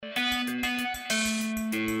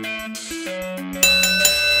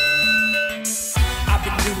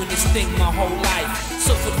this thing my whole life.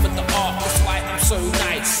 Suffered for the art, that's why I'm so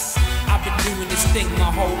nice. I've been doing this thing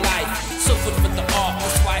my whole life. Suffered for the art,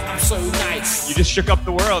 that's why I'm so nice. You just shook up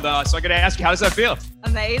the world, so I gotta ask you, how does that feel?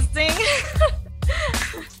 Amazing.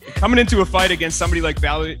 Coming into a fight against somebody like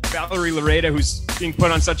Valerie Loureda, who's being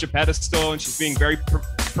put on such a pedestal and she's being very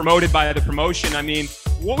promoted by the promotion. I mean,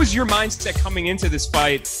 what was your mindset coming into this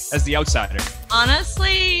fight as the outsider?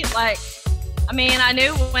 Honestly, I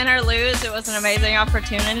knew win or lose, it was an amazing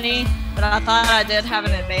opportunity, but I thought I did have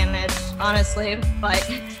an advantage, honestly.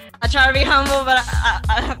 I try to be humble, but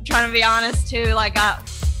I'm trying to be honest too. I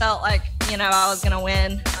felt like, I was going to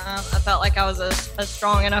win. I felt like I was a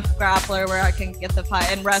strong enough grappler where I can get the fight,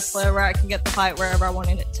 and wrestler where I can get the fight wherever I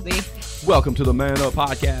wanted it to be. Welcome to the Man Up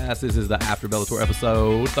Podcast. This is the After Bellator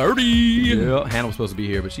episode 30. Yeah, Hannah was supposed to be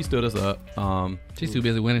here, but she stood us up. She's too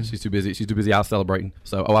busy winning. She's too busy out celebrating.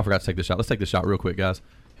 So, I forgot to take this shot. Let's take this shot real quick, guys.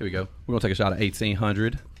 Here we go. We're going to take a shot at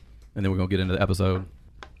 1800, and then we're going to get into the episode.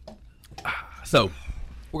 So,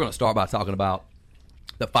 we're going to start by talking about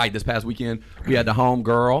the fight this past weekend. We had the home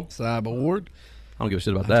girl. Cyborg. I don't give a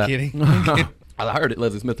shit about that. Kidding. I heard it.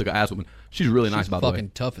 Leslie Smith took an ass whooping. She's really nice, by the way. She's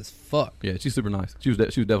fucking tough as fuck. Yeah, she's super nice. She was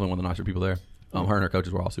definitely one of the nicer people there. Her and her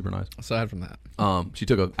coaches were all super nice. Aside from that. She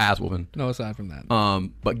took an ass whooping. No, aside from that.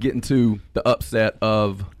 But getting to the upset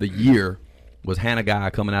of the year was Hannah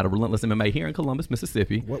Guy coming out of Relentless MMA here in Columbus,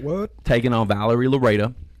 Mississippi. What? Taking on Valerie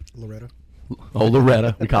Loureda.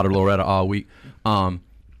 Loretta. We called her Loretta all week.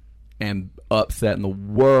 And upsetting the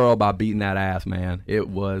world by beating that ass, man. It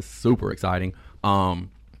was super exciting.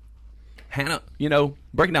 Hannah,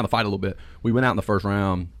 breaking down the fight a little bit, we went out in the first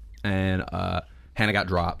round, and Hannah got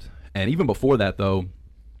dropped. And even before that, though,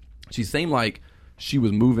 she seemed like she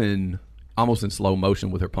was moving almost in slow motion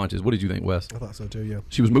with her punches. What did you think, Wes? I thought so, too, yeah.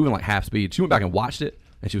 She was moving like half speed. She went back and watched it,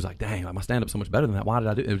 and she was like, dang, my stand-up's so much better than that. Why did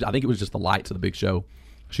I do it? I think it was just the lights of the big show.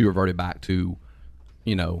 She reverted back to,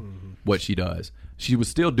 what she does. She was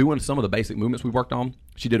still doing some of the basic movements we worked on.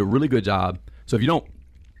 She did a really good job. So if you don't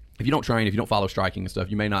train, if you don't follow striking and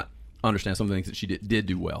stuff, you may not understand some of the things that she did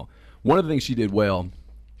do well. One of the things she did well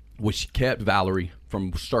was she kept Valerie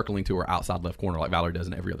from circling to her outside left corner like Valerie does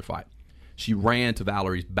in every other fight. She ran to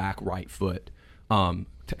Valerie's back right foot, kind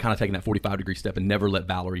of taking that 45-degree step and never let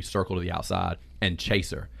Valerie circle to the outside and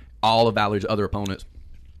chase her. All of Valerie's other opponents,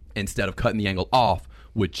 instead of cutting the angle off,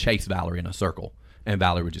 would chase Valerie in a circle. And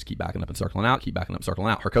Valerie would just keep backing up and circling out, keep backing up, circling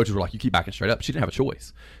out. Her coaches were like, you keep backing straight up. She didn't have a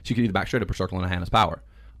choice. She could either back straight up or circle into Hannah's power.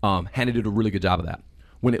 Hannah did a really good job of that.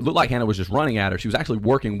 When it looked like Hannah was just running at her, she was actually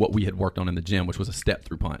working what we had worked on in the gym, which was a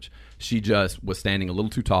step-through punch. She just was standing a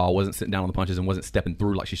little too tall, wasn't sitting down on the punches, and wasn't stepping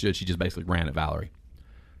through like she should. She just basically ran at Valerie.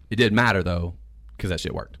 It didn't matter, though, because that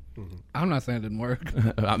shit worked. I'm not saying it didn't work.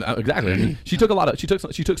 Exactly. I mean, she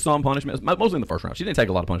took some punishment, mostly in the first round. She didn't take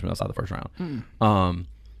a lot of punishment outside the first round.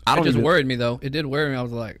 It just worried me, though. It did worry me. I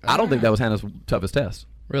was like, I don't think that was Hannah's toughest test.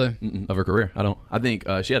 Really? Of her career. I don't. I think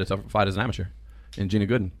she had a tougher fight as an amateur. And Gina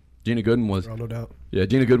Gooden. Gina Gooden was... Oh, no doubt. Yeah,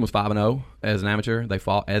 Gina Gooden was 5-0 as an amateur. They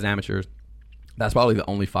fought as amateurs. That's probably the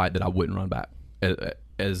only fight that I wouldn't run back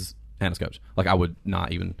as Hannah's coach. Like, I would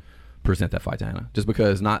not even present that fight to Hannah. Just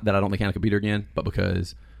because, not that I don't think Hannah could beat her again, but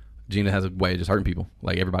because Gina has a way of just hurting people.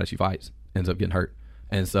 Like, everybody she fights ends up getting hurt.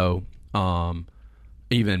 And so...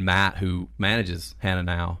 even Matt, who manages Hannah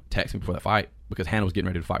now, texted me before that fight because Hannah was getting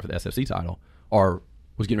ready to fight for the SFC title, or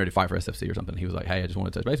was getting ready to fight for SFC or something. He was like, hey, I just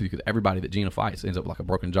wanted to touch base with you because everybody that Gina fights ends up with like a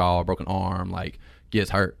broken jaw, a broken arm, like gets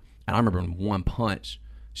hurt. And I remember in one punch,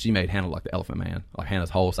 she made Hannah like the Elephant Man. Like Hannah's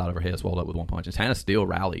whole side of her head swelled up with one punch. And Hannah still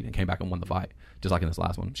rallied and came back and won the fight, just like in this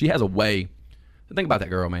last one. She has a way, think about that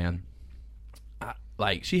girl, man.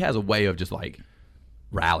 She has a way of just like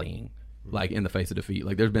rallying. Like in the face of defeat.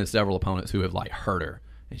 Like there's been several opponents who have like hurt her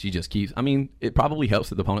and she just keeps, it probably helps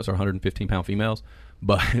that the opponents are 115-pound females,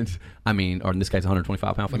 but or in this case 125-pound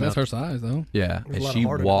females. But that's her size though. Yeah. And she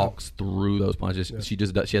walks through those punches. Yeah.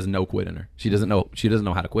 She has no quit in her. She doesn't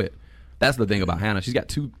know how to quit. That's the thing about Hannah. She's got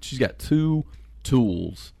two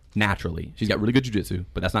tools naturally. She's got really good jiu-jitsu,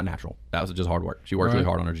 but that's not natural. That was just hard work. She worked really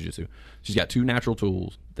hard on her jiu-jitsu. She's got two natural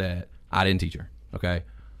tools that I didn't teach her, okay?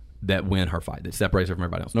 That win her fight, that separates her from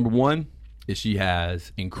everybody else. Number one is she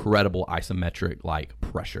has incredible isometric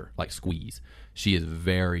pressure, squeeze. She is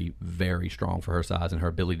very, very strong for her size, and her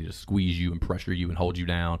ability to squeeze you and pressure you and hold you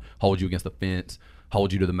down, hold you against the fence,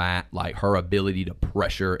 hold you to the mat. Like her ability to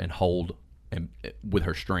pressure and hold and with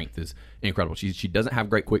her strength is incredible. She doesn't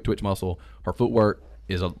have great quick twitch muscle. Her footwork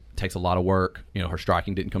takes a lot of work. Her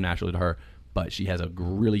striking didn't come naturally to her, but she has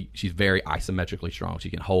she's very isometrically strong.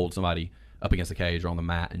 She can hold somebody up against the cage or on the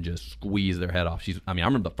mat and just squeeze their head off. I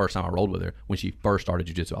remember the first time I rolled with her when she first started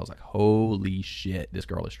jiu-jitsu, I was like, holy shit, this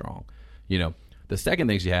girl is strong. The The second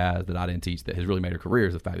thing she has that I didn't teach that has really made her career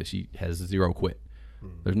is the fact that she has zero quit.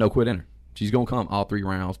 There's no quit in her. She's going to come all 3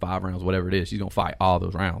 rounds, 5 rounds, whatever it is. She's going to fight all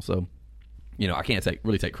those rounds. So, I can't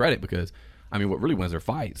really take credit because, what really wins her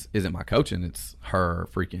fights isn't my coaching. It's her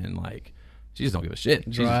freaking, like, she just don't give a shit.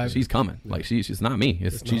 She's coming. Like, she's not me.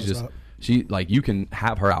 You can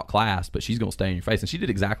have her outclassed, but she's going to stay in your face. And she did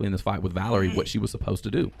exactly in this fight with Valerie what she was supposed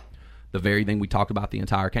to do. The very thing we talked about the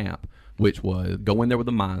entire camp, which was go in there with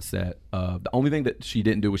the mindset of the only thing that she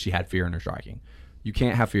didn't do was she had fear in her striking. You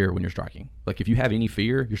can't have fear when you're striking. Like, if you have any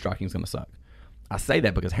fear, your striking is going to suck. I say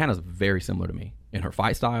that because Hannah's very similar to me in her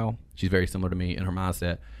fight style. She's very similar to me in her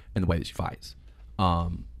mindset and the way that she fights.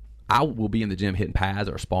 I will be in the gym hitting pads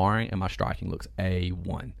or sparring, and my striking looks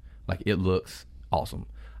A1. Like, it looks awesome.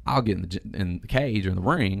 I'll get in the cage or in the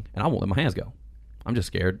ring, and I won't let my hands go. I'm just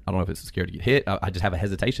scared. I don't know if it's scared to get hit. I just have a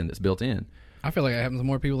hesitation that's built in. I feel like it happens to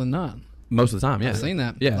more people than not. Most of the time, yeah. I've seen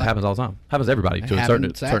that. Yeah, it happens all the time. Happens to everybody to a certain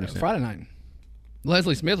extent. Friday night.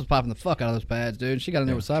 Leslie Smith was popping the fuck out of those pads, dude. She got in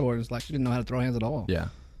there with Cyborg, and it's like she didn't know how to throw hands at all. Yeah.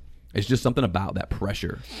 It's just something about that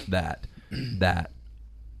pressure that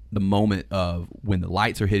the moment of when the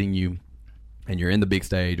lights are hitting you and you're in the big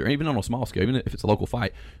stage, or even on a small scale, even if it's a local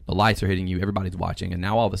fight, the lights are hitting you, everybody's watching, and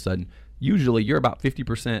now all of a sudden, usually you're about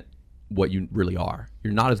 50% what you really are.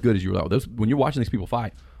 You're not as good as you are. When you're watching these people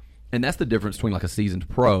fight, and that's the difference between like a seasoned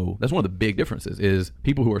pro. That's one of the big differences is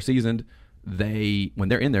people who are seasoned, when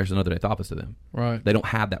they're in there, it's another day's office to them. Right. They don't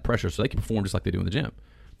have that pressure, so they can perform just like they do in the gym.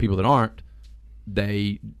 People that aren't,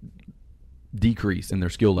 they decrease in their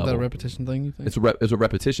skill level. Is that a repetition thing, you think? It's a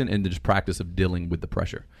repetition and just practice of dealing with the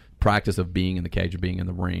pressure. Practice of being in the cage or being in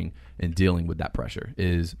the ring and dealing with that pressure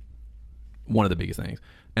is one of the biggest things.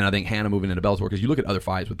 And I think Hannah moving into Bellator, because you look at other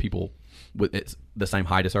fights with people with it's the same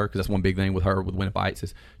height as her, because that's one big thing with her with winning fights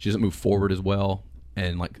is she doesn't move forward as well,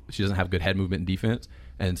 and like she doesn't have good head movement and defense.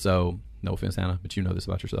 And so, no offense, Hannah, but you know this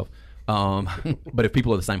about yourself. But if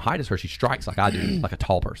people are the same height as her, she strikes like I do, like a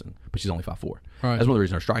tall person, but she's only 5'4". Right. That's one of the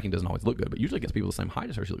reasons her striking doesn't always look good. But usually against people the same height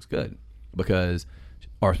as her, she looks good because,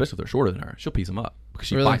 or especially if they're shorter than her, she'll piece them up because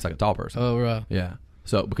she fights like a tall person. Oh, right. Yeah.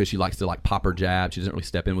 So because she likes to like pop her jab, she doesn't really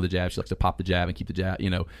step in with a jab. She likes to pop the jab and keep the jab,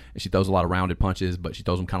 and she throws a lot of rounded punches, but she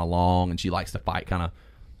throws them kind of long, and she likes to fight kind of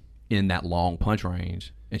in that long punch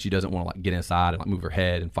range, and she doesn't want to like get inside and like move her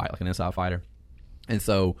head and fight like an inside fighter. And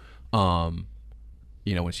so,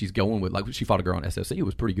 when she's going with, like, she fought a girl on SFC who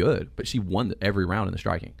was pretty good, but she won every round in the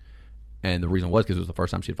striking. And the reason was because it was the first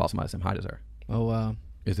time she had fought somebody the same height as her. Oh, wow.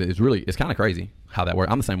 It's kind of crazy how that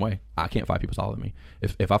works. I'm the same way. I can't fight people taller than me.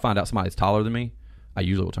 If I find out somebody's taller than me, I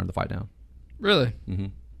usually will turn the fight down. Really? Mm-hmm.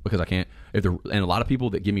 Because I can't. And a lot of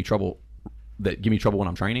people that give me trouble when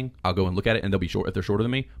I'm training, I'll go and look at it, and they'll be short if they're shorter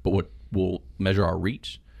than me. But we'll measure our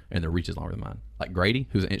reach, and their reach is longer than mine. Like Grady,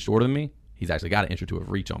 who's an inch shorter than me, he's actually got an inch or two of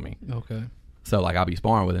reach on me. Okay. So like I'll be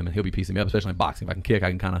sparring with him, and he'll be piecing me up. Especially in boxing, if I can kick,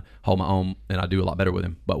 I can kind of hold my own, and I do a lot better with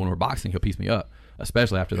him. But when we're boxing, he'll piece me up,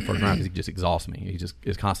 especially after the first round, because he just exhausts me. He just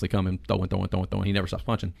is constantly coming, throwing. He never stops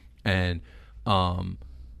punching, and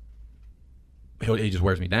he just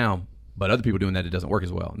wears me down. But other people doing that, it doesn't work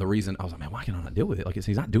as well. And the reason I was like, man, why can I not deal with it? Like,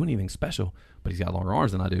 he's not doing anything special, but he's got longer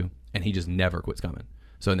arms than I do, and he just never quits coming.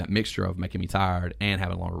 So in that mixture of making me tired and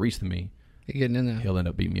having a longer reach than me, He's getting in there. He'll end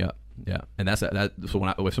up beating me up. Yeah, and that's that.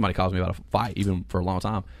 So if somebody calls me about a fight, even for a long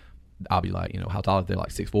time, I'll be like, how tall? If they're like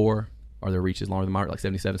 6'4", or their reach is longer than mine, like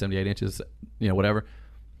 77, 78 inches, whatever,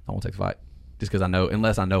 I won't take the fight. Just because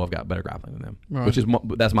unless I know I've got better grappling than them, right. Which is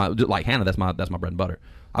that's my, like Hannah, that's my bread and butter.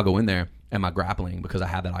 I'll go in there and my grappling, because I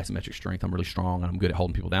have that isometric strength, I'm really strong and I'm good at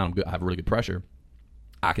holding people down. I have really good pressure.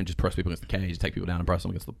 I can just press people against the cage, take people down and press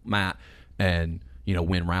them against the mat, and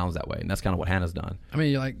win rounds that way. And that's kind of what Hannah's done. I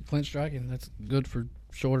mean, you like clinch striking. That's good for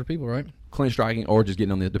shorter people, right? Clinch striking, or just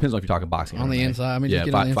getting on depends on if you're talking boxing on the inside. I mean, just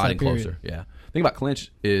on the inside, fighting period. Closer. Yeah. The thing about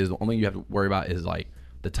clinch is the only thing you have to worry about is like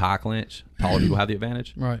the tie clinch. Taller people have the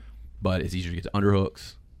advantage, right? But it's easier to get to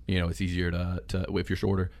underhooks. It's easier to if you're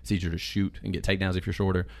shorter. It's easier to shoot and get takedowns if you're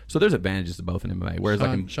shorter. So there's advantages to both in MMA. Whereas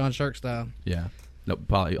Sean Shark style. Yeah. No,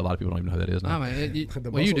 probably a lot of people don't even know who that is now. I mean,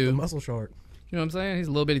 you do. The muscle shark. You know what I'm saying? He's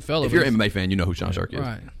a little bitty fella. If you're an MMA fan, you know who Sean Shark is.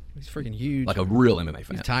 Right. He's freaking huge. Like a real MMA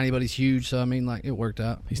fan. He's tiny, but he's huge. So I mean, like, it worked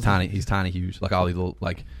out. He's tiny, huge. Like all these little,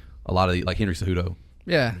 like a lot of the, like Henry Cejudo.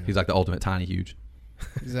 Yeah. He's like the ultimate tiny, huge.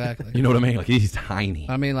 Exactly. You know what I mean? Like he's tiny.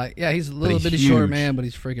 I mean, like, yeah, he's a little bitty short man, but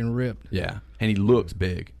he's freaking ripped. Yeah, and he looks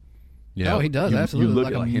big. Oh, he does, absolutely. You look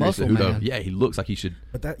like at a Henry muscle Cejudo. man. Yeah, he looks like he should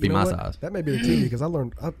be my size. That may be the TV, because I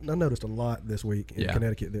noticed a lot this week in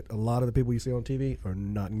Connecticut that a lot of the people you see on TV are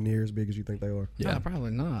not near as big as you think they are. Yeah,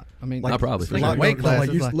 probably not. I mean, not probably. For like weight classes.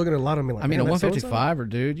 Like you're looking at a lot of them. Like, I mean, a 155er,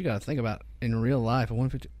 dude. You got to think about in real life. A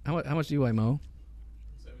 150. How much do you weigh, Mo?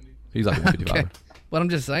 70. He's like a 155er. Okay. But I'm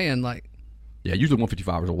just saying, like, Yeah, usually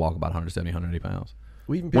 155ers will walk about 170, 180 pounds.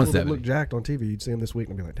 Well, even people that 170. look jacked on TV, you'd see them this week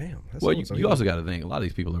and be like, damn. That's Well, so-and-so. you also got to think, a lot of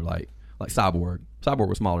these people are like Cyborg. Cyborg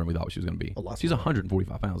was smaller than we thought she was going to be. A lot She's smaller.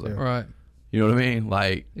 145 pounds, though. Yeah. right. You know what I mean?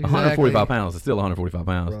 Like, Exactly. 145 pounds is still 145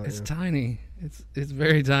 pounds. Right. It's Yeah. tiny. It's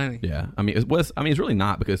very tiny. Yeah. I mean, it's really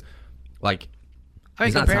not because, like, I mean,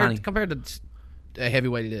 it's not tiny. compared to a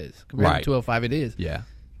heavyweight, it is. Compared Right. to 205, it is. Yeah.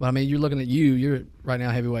 But I mean, you're looking at you're right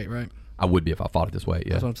now heavyweight, right? I would be if I fought it this way.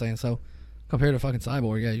 Yeah. That's what I'm saying. So compared to fucking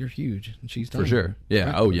Cyborg, yeah, you're huge, and she's tiny. For sure. Yeah.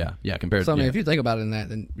 Right? Oh, yeah. Yeah. Compared So I to. mean, Yeah. if you think about it in that,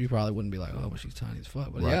 then you probably wouldn't be like, oh, well, she's tiny as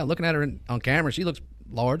fuck. But Right. yeah, looking at her on camera, she looks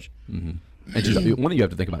large. And she's, one thing you have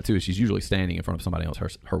to think about too is she's usually standing in front of somebody else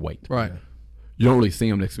her weight. Right. You don't really see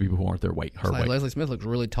them next to people who aren't their weight. Her It's like weight. Leslie Smith looks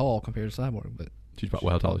really tall compared to Cyborg, but She's probably,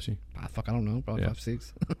 well, how tall is she? I don't know, probably Yeah.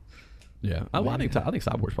 5'6". Yeah. I think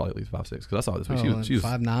Cyborg's probably at least 5'6" because I saw it this week. She was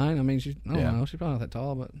 5'9". I mean, I don't Yeah. know. She's probably not that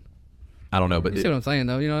tall, but I don't know, but you see what I'm saying,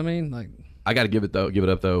 though. You know what I mean? Like, I got to give it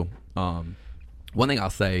up though. One thing I'll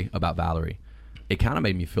say about Valerie, it kind of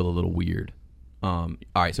made me feel a little weird. All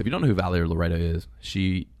right, so if you don't know who Valerie Loredo is,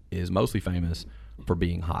 she is mostly famous for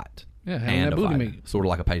being hot. Yeah, having and that a booty fighter. meat. Sort of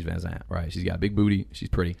like a Paige Van Zandt, right? She's got a big booty. She's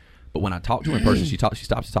pretty. But when I talked to her in person, she stopped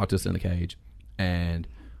to talk to us in the cage. And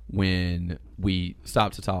when we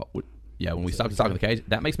stopped to talk, when we stopped to talk in the cage,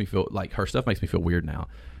 that makes me feel like her stuff makes me feel weird now.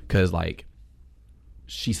 Because, like,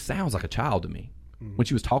 she sounds like a child to me. When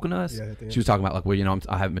she was talking to us, Yeah, at the end. she was talking about, like, well, you know,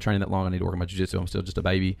 I haven't been training that long. I need to work on my jiu-jitsu. I'm still just a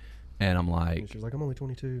baby. And I'm like, And she's like, I'm only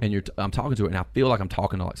 22. and I'm talking to her, and I feel like I'm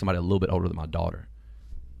talking to like somebody a little bit older than my daughter.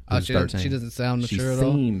 who's she 13. doesn't sound She mature at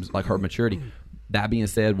all. seems like her maturity. That being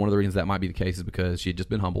said, one of the reasons that might be the case is because she had just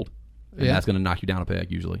been humbled, and Yeah. that's going to knock you down a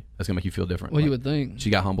peg. Usually, that's going to make you feel different. Well, you Like, would think. she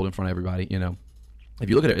got humbled in front of everybody. You know, if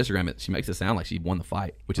you look at her Instagram, she makes it sound like she won the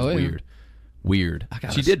fight, which is Oh, yeah. weird. Weird.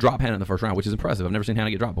 gotta She did drop Hannah in the first round, which is impressive. I've never seen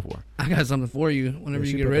Hannah get dropped before. I got something for you whenever Yeah,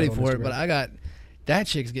 you she get put ready that on for it. Instagram. But I got that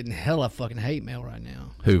chick's getting hella fucking hate mail right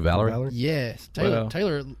now. Who, Valerie? Valerie? Yes, Well.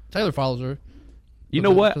 Taylor follows her. You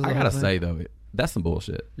know what? Because of I the gotta whole say though, that's some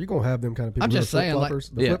bullshit. You're going to have them kind of people. I'm who are just saying, like-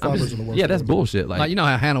 flip-floppers. The Yeah, flip-floppers are the worst. yeah, that's ones. bullshit. Like, you know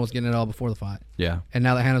how Hannah was getting it all before the fight, Yeah. and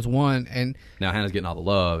now that Hannah's won, and Now Hannah's getting all the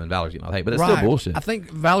love and Valerie's getting all the hate, but it's right, still bullshit. I think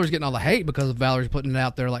Valerie's getting all the hate because Valorie's putting it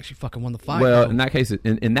out there like she fucking won the fight. Well, though. in that case,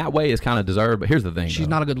 in that way, it's kind of deserved. But here's the thing: she's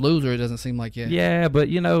though. not a good loser. It doesn't seem like yet. Yeah, but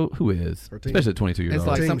you know who is, Her team. especially at 22 years It's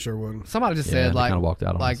old. like Team some- sure wouldn't. Somebody just Yeah, said they like, kinda walked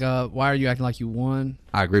out on us. why are you acting like you won?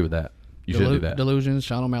 I agree with that. You should do that. Delusions,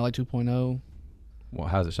 Sean O'Malley 2.0. Well,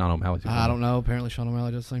 how's it, Sean O'Malley? I don't know. Apparently, Sean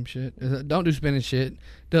O'Malley does the same shit. Don't do spinning shit.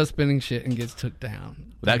 Does spinning shit and gets took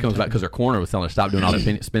down. That comes back because her corner was telling her stop doing all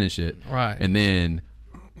that spinning shit. Right. And then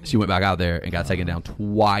she went back out there and got taken down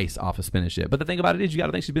twice off of spinning shit. But the thing about it is, you got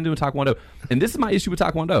to think she's been doing Taekwondo. And this is my issue with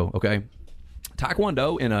Taekwondo. Okay,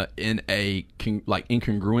 Taekwondo in a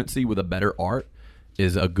incongruency with a better art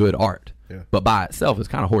is a good art. Yeah. But by itself, it's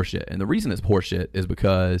kind of horseshit. And the reason it's horseshit is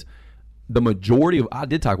because the majority of I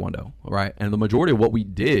did Taekwondo, right? And the majority of what we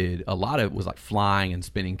did, a lot of it was like flying and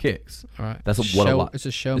spinning kicks. Right. That's what a lot. It's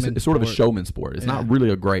a showman It's sort of a sport. showman sport. It's not really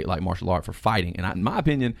a great like martial art for fighting. And in my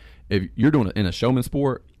opinion, if you're doing it in a showman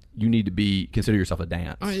sport, you need to consider yourself a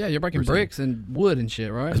dance. Oh yeah, you're breaking routine. bricks and wood and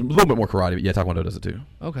shit, right? It's a little bit more karate, but yeah, Taekwondo does it too.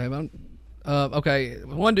 Okay, but okay.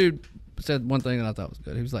 One dude said one thing that I thought was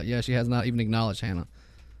good. He was like, "Yeah, she has not even acknowledged Hannah."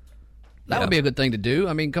 That Yeah. would be a good thing to do.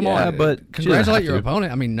 I mean, come Yeah, on, but she doesn't congratulate have your to.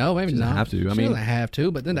 opponent. I mean, no, maybe She doesn't not. have to. I She mean- doesn't have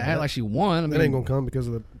to. But then to act like she won, I That ain't mean, going to come because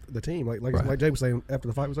of the team. Like Jay was saying, after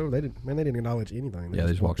the fight was over, they didn't acknowledge anything. Yeah,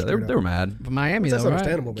 they just walked out. straight They were mad. for Miami That's though, right?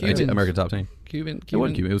 understandable, but Cubans, American top team. Cuban, It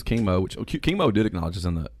wasn't Cuban. It was King Mo. Which King Mo did acknowledge us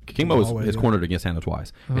in the King Mo hallway, is yeah. cornered against Hannah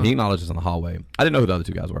twice, and he acknowledged us in the hallway. I didn't know who the other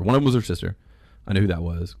two guys were. One of them was her sister. I knew who that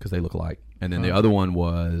was because they look alike. And then the other one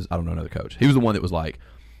was I don't know another coach. He was the one that was like,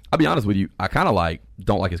 I'll be honest with you, I kind of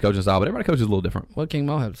don't like his coaching style, but everybody coaches a little different. What King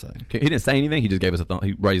Mo have to say? He didn't say anything. He just gave us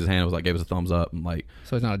he raised his hand and was like, gave us a thumbs up and like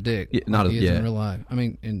So he's not a dick. Yeah, not like a- he is yeah. in real life. I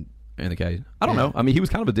mean, in in the cage. I don't Yeah. know. I mean, he was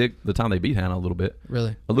kind of a dick the time they beat Hannah a little bit.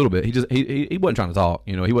 really. A little bit. He just he wasn't trying to talk.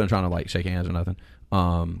 You know, he wasn't trying to like shake hands or nothing.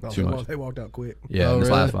 Too much. They walked out quick. Yeah, Oh, in this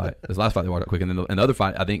really? last fight they walked out quick, and then in the other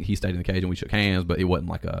fight I think he stayed in the cage and we shook hands, but he wasn't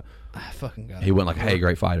like I fucking got it. he wasn't like a hey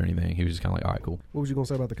great fight or anything. He was just kind of like all right cool. What was you going to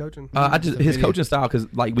say about the coaching? His video. coaching style because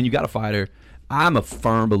like when you got a fighter, I'm a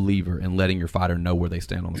firm believer in letting your fighter know where they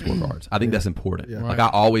stand on the scorecards. I think that's important. Yeah. Like I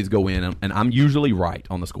always go in and I'm usually right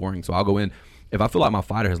on the scoring, so I'll go in if I feel like my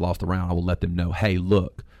fighter has lost the round, I will let them know, hey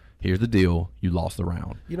look, here's the deal, you lost the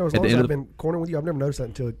round. You know, as At long the as end I've of the- been cornering with you, I've never noticed that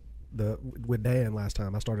until with Dan last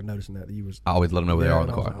time. I started noticing that he was. I always let them know where they Yeah, are on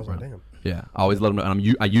the and I was card. like, damn. Yeah, I always let them know.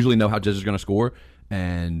 And I usually know how judges are going to score,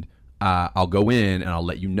 and I'll go in and I'll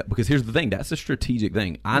let you know. Because here's the thing: that's a strategic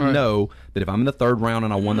thing. I Right. know that if I'm in the third round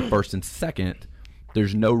and I won the first and second,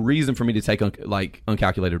 There's no reason for me to take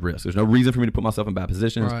uncalculated risks. There's no reason for me to put myself in bad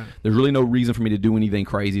positions. Right. There's really no reason for me to do anything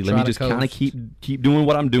crazy. Let me just kind of keep doing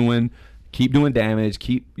what I'm doing. Keep doing damage.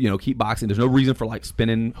 Keep boxing. There's no reason for like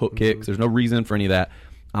spinning hook kicks. There's no reason for any of that.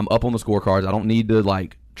 I'm up on the scorecards. I don't need to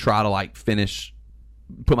like try to like finish,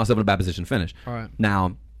 put myself in a bad position to finish. All right.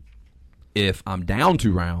 Now, if I'm down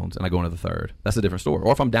 2 rounds and I go into the third, that's a different story.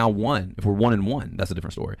 Or if I'm down 1, if we're 1-1, that's a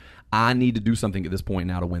different story. I need to do something at this point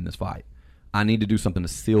now to win this fight. I need to do something to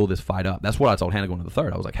seal this fight up. That's what I told Hannah going into the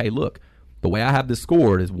third. I was like, hey, look, the way I have this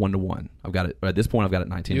scored is 1-1. I've got it at this point. I've got it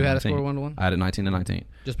 19. You to had 19. a score 1-1. I had it 19-19.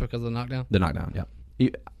 Just because of the knockdown. The knockdown, yeah.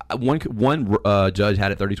 One judge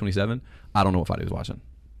had it 30-27. I don't know what fight he was watching.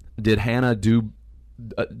 Did Hannah do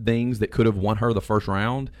things that could have won her the first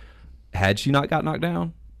round had she not got knocked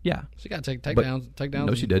down? Yeah, she got takedowns.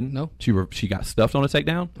 No, she didn't. No, she got stuffed on a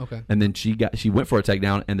takedown. Okay, and then she went for a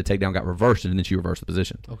takedown, and the takedown got reversed, and then she reversed the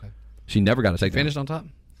position. Okay, she never got a takedown. Finished on top.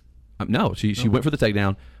 No, she went for the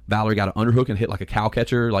takedown. Valerie got an underhook and hit like a cow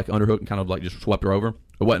catcher, like underhook, and kind of like just swept her over.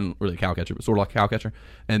 It wasn't really a cow catcher, but sort of like a cow catcher,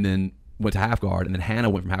 and then went to half guard, and then Hannah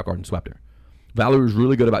went from half guard and swept her. Valerie was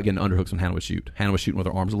really good about getting underhooks when Hannah would shoot. Hannah was shooting with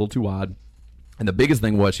her arms a little too wide. And the biggest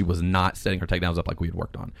thing was she was not setting her takedowns up like we had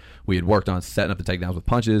worked on. We had worked on setting up the takedowns with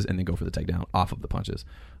punches and then go for the takedown off of the punches.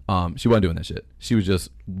 She wasn't doing that shit. She was just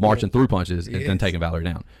marching through punches and then taking Valerie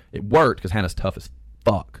down. It worked because Hannah's tough as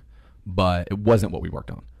fuck, but it wasn't what we worked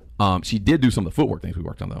on. She did do some of the footwork things we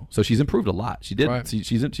worked on though, so she's improved a lot. She did. Right.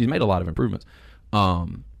 She's made a lot of improvements,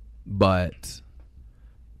 but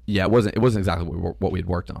yeah, it wasn't exactly what we had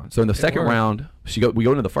worked on. So in the second round, we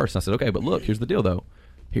go into the first. And I said, okay, but look, here's the deal though.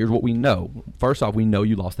 Here's what we know. First off, we know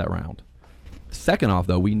you lost that round. Second off,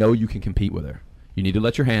 though, we know you can compete with her. You need to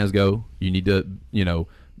let your hands go. You need to,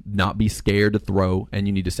 not be scared to throw, and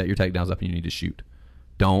you need to set your takedowns up, and you need to shoot.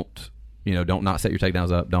 Don't not set your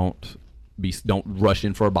takedowns up. Don't rush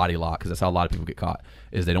in for a body lock, because that's how a lot of people get caught.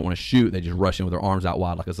 Is they don't want to shoot. They just rush in with their arms out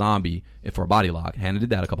wide like a zombie for a body lock. Hannah did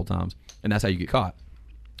that a couple times, and that's how you get caught.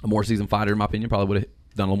 A more seasoned fighter, in my opinion, probably would have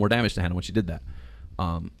done a little more damage to Hannah when she did that.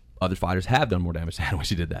 Other fighters have done more damage to Hannah when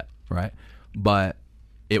she did that, right? But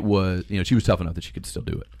it was, she was tough enough that she could still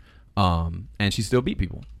do it. And she still beat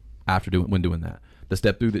people when doing that. The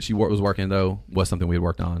step through that she was working, though, was something we had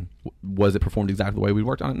worked on. Was it performed exactly the way we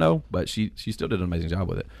worked on it? No, but she still did an amazing job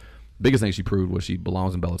with it. Biggest thing she proved was she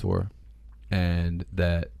belongs in Bellator, and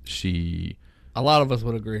that she... A lot of us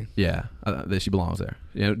would agree. Yeah, that she belongs there.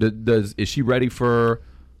 Is she ready for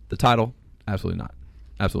the title? Absolutely not.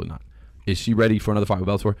 Absolutely not. Is she ready for another fight with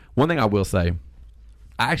Bellator? One thing I will say,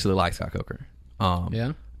 I actually like Scott Coker.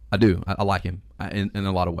 Yeah? I do. I like him in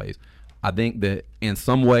a lot of ways. I think that in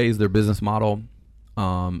some ways their business model,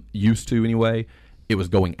 used to anyway, it was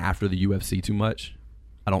going after the UFC too much.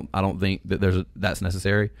 I don't think that that's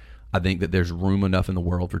necessary. I think that there's room enough in the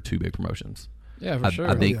world for 2 big promotions. Yeah, for sure.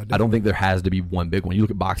 I don't think there has to be one big one. You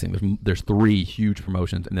look at boxing, there's 3 huge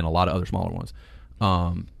promotions and then a lot of other smaller ones.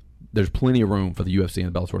 There's plenty of room for the UFC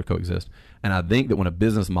and the Bellator to coexist. And I think that when a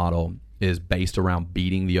business model is based around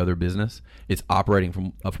beating the other business, it's operating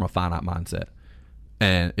from a finite mindset.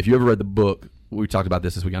 And if you ever read the book, we talked about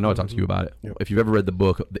this week. I know I talked to you about it. Yep. If you've ever read the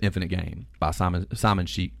book The Infinite Game by Simon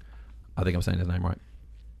Sheik, I think I'm saying his name right.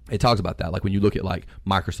 It talks about that. Like when you look at like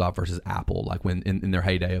Microsoft versus Apple, like when in their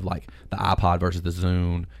heyday of like the iPod versus the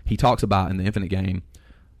Zune, he talks about in The Infinite Game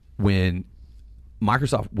when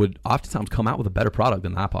Microsoft would oftentimes come out with a better product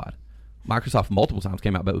than the iPod. Microsoft multiple times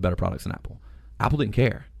came out with better products than Apple. Apple didn't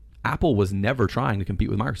care. Apple was never trying to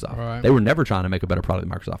compete with Microsoft. Right. They were never trying to make a better product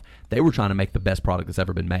than Microsoft. They were trying to make the best product that's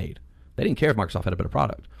ever been made. They didn't care if Microsoft had a better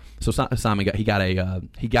product. So Simon got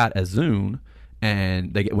a Zune,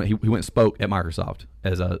 and he went and spoke at Microsoft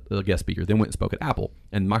as a guest speaker. Then went and spoke at Apple,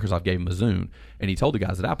 and Microsoft gave him a Zune. And he told the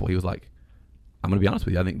guys at Apple, he was like, "I'm going to be honest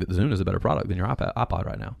with you. I think that the Zune is a better product than your iPod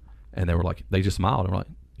right now." And they were like, they just smiled and were like,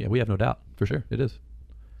 "Yeah, we have no doubt for sure, it is."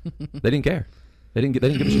 They didn't care. They didn't give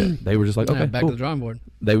a shit. They were just like, okay, back cool. to the drawing board.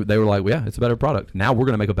 They were like, well, yeah, it's a better product. Now we're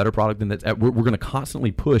going to make a better product than that's. We're going to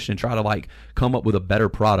constantly push and try to like come up with a better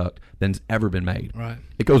product than's ever been made. Right.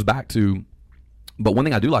 It goes back to, but one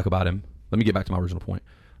thing I do like about him. Let me get back to my original point.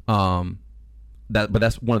 But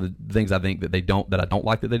that's one of the things I think that I don't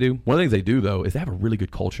like that they do. One of the things they do though is they have a really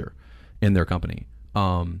good culture in their company.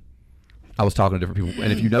 I was talking to different people,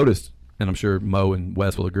 and if you noticed, and I'm sure Mo and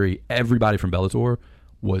Wes will agree, everybody from Bellator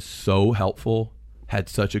was so helpful, had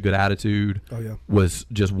such a good attitude, was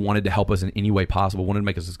just wanted to help us in any way possible, wanted to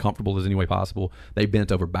make us as comfortable as any way possible. They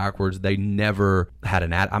bent over backwards. They never had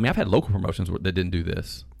I've had local promotions that didn't do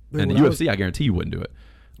this. And the UFC, I guarantee you wouldn't do it.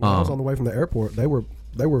 When I was on the way from the airport, they were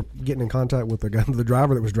they were getting in contact with the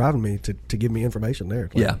driver that was driving me to give me information there.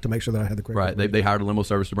 To make sure that I had the correct right. They hired a limo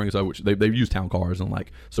service to bring us over, which they've used town cars and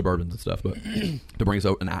like Suburbans and stuff, but to bring us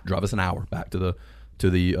over and drive us an hour back to the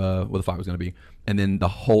where the fight was going to be. And then the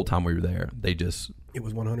whole time we were there, it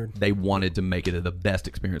was 100. They wanted to make it the best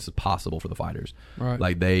experience possible for the fighters. Right.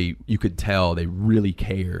 Like you could tell they really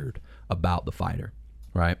cared about the fighter.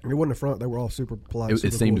 Right. It wasn't the front. They were all super polite.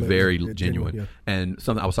 It seemed cool. very genuine. Yeah. And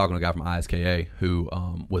something I was talking to a guy from ISKA who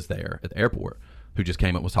was there at the airport, who just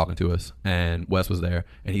came up and was talking to us, and Wes was there,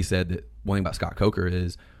 and he said that one thing about Scott Coker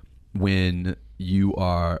is when you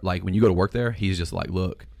go to work there, he's just like,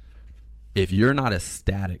 look, if you're not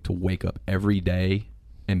ecstatic to wake up every day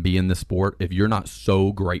and be in this sport, if you're not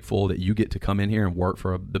so grateful that you get to come in here and work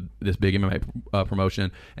for this big MMA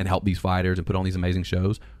promotion and help these fighters and put on these amazing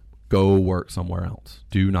shows, go work somewhere else.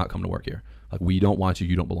 Do not come to work here. Like, we don't want you.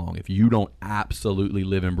 You don't belong. If you don't absolutely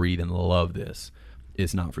live and breathe and love this,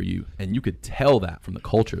 it's not for you. And you could tell that from the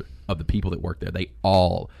culture of the people that work there. They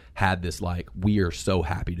all had this, like, we are so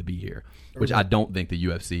happy to be here, which I don't think the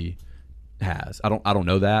UFC has. I don't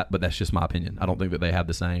know that, but that's just my opinion. I don't think that they have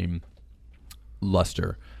the same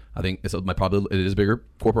luster. I think it is a bigger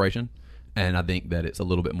corporation, and I think that it's a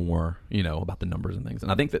little bit more, about the numbers and things.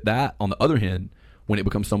 And I think that on the other hand, when it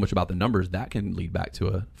becomes so much about the numbers, that can lead back to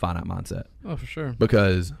a finite mindset. Oh, for sure.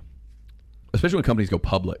 Because especially when companies go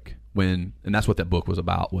public, and that's what that book was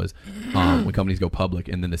about, was when companies go public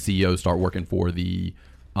and then the CEOs start working for the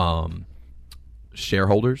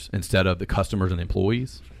shareholders instead of the customers and the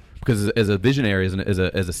employees. Because as a visionary, as a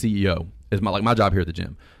CEO, my job here at the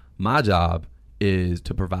gym, my job is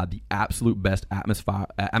to provide the absolute best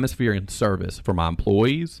atmosphere and service for my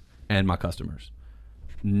employees and my customers,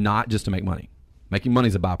 not just to make money. Making money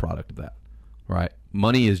is a byproduct of that, right?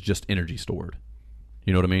 Money is just energy stored.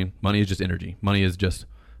 You know what I mean? Money is just energy. Money is just,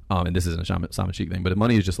 and this isn't a Simon Sheik thing, but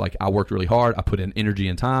money is just like, I worked really hard, I put in energy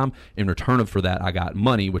and time. In return for that, I got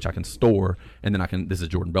money, which I can store, and then this is a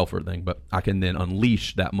Jordan Belfort thing, but I can then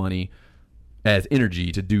unleash that money as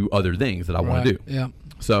energy to do other things that I want to do. Yeah.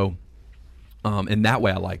 So, in that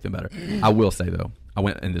way, I like them better. I will say, though, I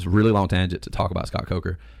went in this really long tangent to talk about Scott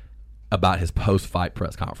Coker, about his post-fight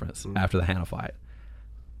press conference after the Hannah fight.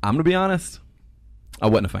 I'm going to be honest, I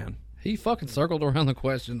wasn't a fan. He fucking circled around the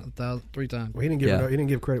question 3 times. Well, he didn't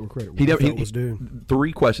give credit where credit was due.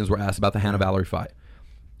 3 questions were asked about the Hannah Valerie fight.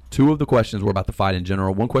 2 of the questions were about the fight in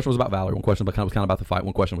general. 1 question was about Valerie. 1 question was kind of about the fight.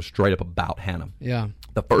 1 question was straight up about Hannah. Yeah.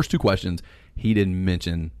 The first 2 questions, he didn't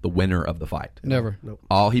mention the winner of the fight. Never. Nope.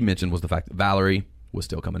 All he mentioned was the fact that Valerie was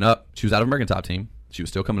still coming up. She was out of American Top Team. She was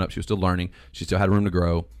still coming up. She was still learning. She still had room to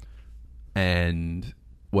grow. And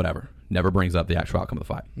whatever. Never brings up the actual outcome of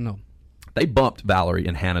the fight. No. They bumped Valerie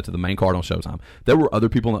and Hannah to the main card on Showtime. There were other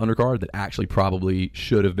people in the undercard that actually probably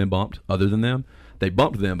should have been bumped other than them. They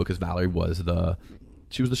bumped them because Valerie was the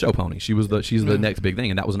show pony. She's the next big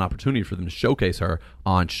thing, and that was an opportunity for them to showcase her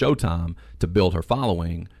on Showtime to build her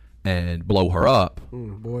following and blow her up.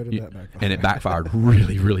 Boy, did that backfire. And it backfired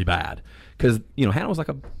really, really bad. Because, Hannah was like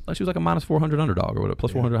a minus 400 underdog or whatever,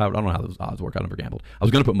 plus 400. I don't know how those odds work. I never gambled. I was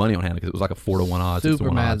going to put money on Hannah because it was like a 4-1 odds. Super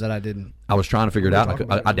 6-1 mad odds. that I didn't. I was trying to figure it out.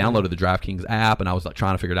 I downloaded the DraftKings app and I was like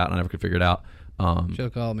trying to figure it out and I never could figure it out. Should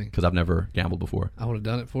have called me. Because I've never gambled before. I would have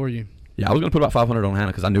done it for you. Yeah, I was going to put about 500 on Hannah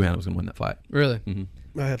because I knew Hannah was going to win that fight. Really?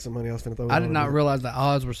 Mm-hmm. I had some money I was going to throw. I did not realize the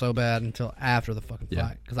odds were so bad until after the fucking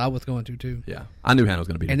fight because I was going to too. Yeah, I knew Hannah was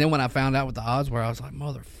going to beat her. And then when I found out what the odds were, I was like,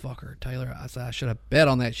 motherfucker, Taylor. I said I should have bet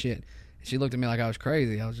on that shit. And she looked at me like I was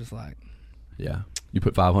crazy. I was just like, yeah, you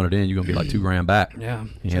put 500 in, you're going to get like $2,000 back. Yeah.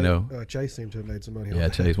 Chase seemed to have made some money. Yeah,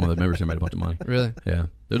 Chase, one of the members here, made a bunch of money. Really? Yeah.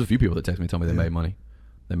 There's a few people that text me and tell me they made money.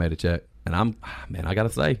 They made a check. And I got to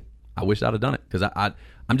say, I wish I'd have done it because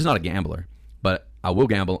I'm just not a gambler. But I will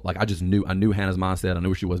gamble. Like, I knew Hannah's mindset. I knew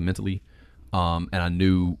where she was mentally. And I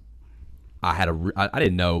knew I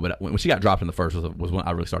didn't know, but when she got dropped in the first was when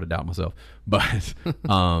I really started doubting myself. But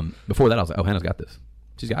before that, I was like, oh, Hannah's got this.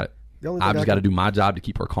 She's got it. I've just got to do my job to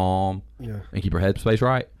keep her calm and keep her headspace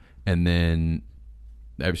right. And then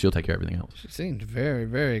she'll take care of everything else. She seemed very,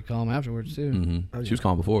 very calm afterwards, too. Mm-hmm. Oh, she was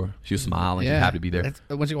calm before. She was smiling. She was happy to be there.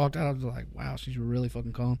 When she walked out, I was like, wow, she's really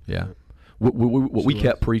fucking calm. Yeah. What we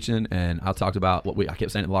kept preaching, and I talked about I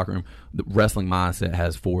kept saying in the locker room, the wrestling mindset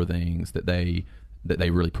has 4 things that they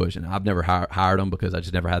really push. And I've never hired them because I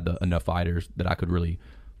just never had enough fighters that I could really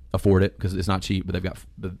afford it because it's not cheap, but they've got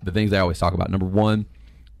the things they always talk about. Number 1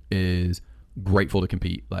 is grateful to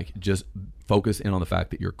compete. Like, just focus in on the fact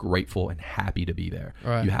that you're grateful and happy to be there.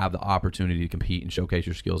 Right. You have the opportunity to compete and showcase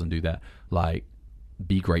your skills and do that. Like,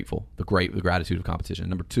 be grateful. The gratitude of competition.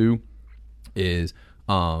 Number 2 is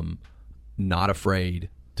not afraid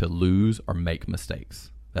to lose or make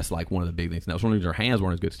mistakes. That's like one of the big things. Now, it's one of the reasons her hands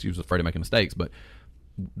weren't as good. She was afraid of making mistakes, but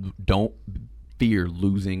don't fear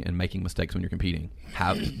losing and making mistakes when you're competing.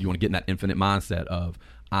 You want to get in that infinite mindset of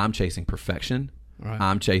I'm chasing perfection. Right.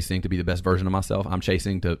 I'm chasing to be the best version of myself. I'm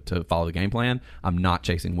chasing to follow the game plan. I'm not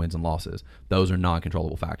chasing wins and losses. Those are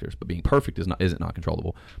non-controllable factors. But being perfect isn't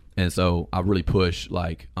non-controllable. And so I really push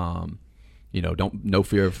like, no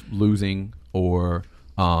fear of losing or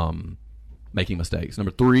making mistakes.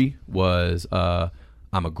 Number 3 was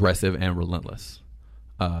I'm aggressive and relentless.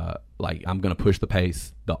 Like I'm going to push the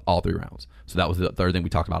pace all 3 rounds. So that was the third thing we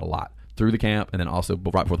talked about a lot through the camp, and then also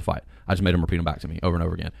right before the fight. I just made them repeat them back to me over and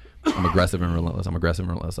over again. I'm aggressive and relentless. I'm aggressive and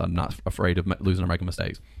relentless. I'm not afraid of losing or making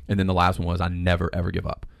mistakes. And then the last one was I never ever give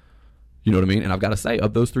up. You know what I mean? And I've got to say,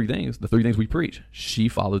 of those 3 things, the 3 things we preach, she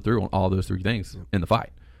followed through on all those 3 things in the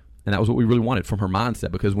fight. And that was what we really wanted from her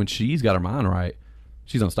mindset, because when she's got her mind right,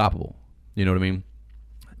 she's unstoppable. You know what I mean?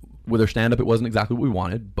 With her stand-up, it wasn't exactly what we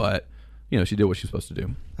wanted, but she did what she was supposed to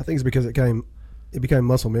do. I think it's because it became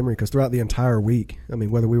muscle memory, because throughout the entire week, I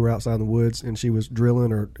mean, whether we were outside in the woods and she was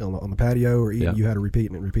drilling or on the patio or eating, you had her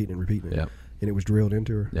repeating it. Yeah. And it was drilled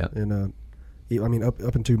into her. Yeah. And,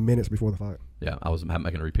 up in 2 minutes before the fight. Yeah, I was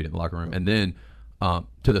making her repeat it in the locker room. And then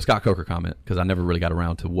to the Scott Coker comment, because I never really got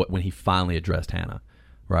around to when he finally addressed Hannah,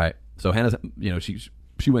 right? So Hannah's,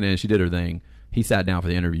 she went in, she did her thing. He sat down for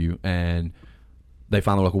the interview, and they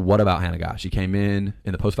finally were like, well, what about Hannah Guy? She came in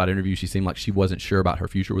the post-fight interview. She seemed like she wasn't sure about her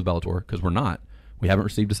future with Bellator, because we're not. We haven't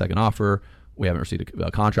received a second offer. We haven't received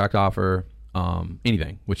a contract offer,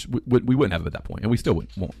 anything, which we wouldn't have at that point, and we still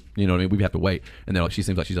won't. You know what I mean? We have to wait. And then she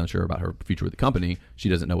seems like she's unsure about her future with the company. She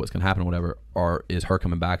doesn't know what's going to happen or whatever. Or is her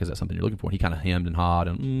coming back, is that something you're looking for? And he kind of hemmed and hawed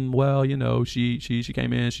and, she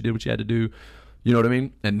came in, she did what she had to do. You know what I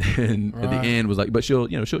mean? And then at the end was like, but she'll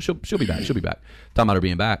be back. She'll be back. Talking about her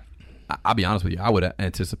being back, I'll be honest with you, I would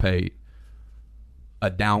anticipate a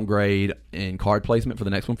downgrade in card placement for the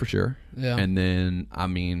next one for sure. Yeah. And then,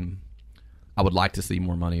 I would like to see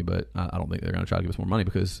more money, but I don't think they're going to try to give us more money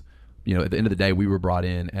because, at the end of the day, we were brought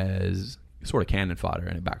in as sort of cannon fodder,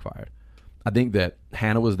 and it backfired. I think that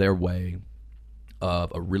Hannah was their way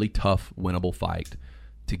of a really tough, winnable fight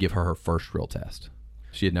to give her first real test.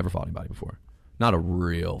 She had never fought anybody before. Not a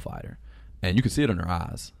real fighter. And you can see it in her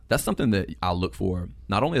eyes. That's something that I look for,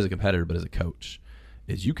 not only as a competitor, but as a coach,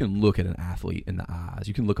 is you can look at an athlete in the eyes.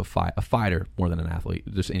 You can look a fighter more than an athlete,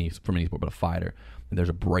 just from any sport, but a fighter. And there's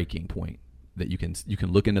a breaking point that you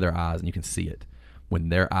can look into their eyes and you can see it. When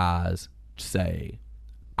their eyes say,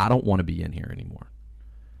 I don't want to be in here anymore.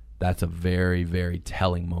 That's a very, very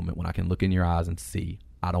telling moment when I can look in your eyes and see,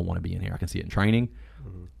 I don't want to be in here. I can see it in training.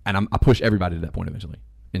 Mm-hmm. And I push everybody to that point eventually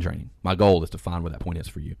in training. My goal is to find where that point is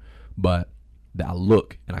for you. But that I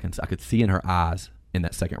look and I could see in her eyes in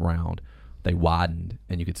that second round, they widened,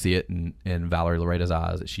 and you could see it in Valerie Loreda's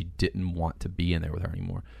eyes that she didn't want to be in there with her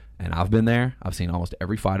anymore. And I've been there. I've seen almost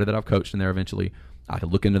every fighter that I've coached in there eventually. I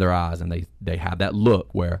could look into their eyes, and they have that look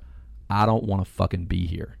where I don't want to fucking be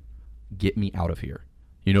here. Get me out of here.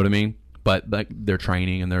 You know what I mean? But like their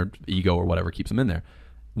training and their ego or whatever keeps them in there.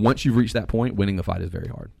 Once you've reached that point, winning the fight is very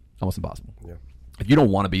hard. Almost impossible. Yeah. If you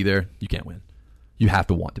don't want to be there, you can't win. You have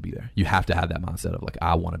to want to be there. You have to have that mindset of like,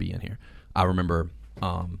 I want to be in here. I remember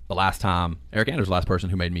the last time, Eric Anders was the last person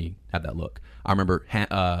who made me have that look. I remember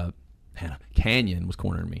Canyon was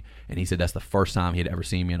cornering me, and he said that's the first time he had ever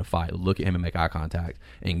seen me in a fight. Look at him and make eye contact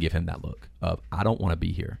and give him that look of, I don't want to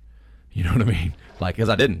be here. You know what I mean? Like, because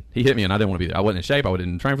I didn't. He hit me, and I didn't want to be there. I wasn't in shape. I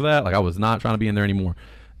didn't train for that. Like, I was not trying to be in there anymore.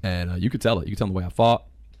 And you could tell it. You could tell the way I fought.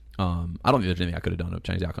 I don't think there's anything I could have done to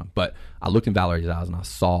change the outcome. But I looked in Valerie's eyes, and I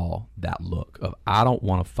saw that look of, I don't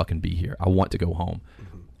want to fucking be here. I want to go home.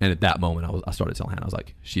 Mm-hmm. And at that moment, I started telling Hannah, I was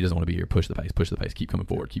like, she doesn't want to be here. Push the pace. Keep coming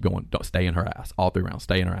forward. Keep going. Don't stay in her ass. All 3 rounds.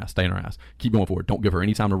 Stay in her ass. Keep going forward. Don't give her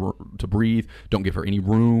any time to breathe. Don't give her any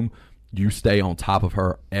room. You stay on top of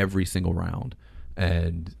her every single round.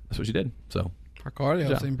 And that's what she did. So her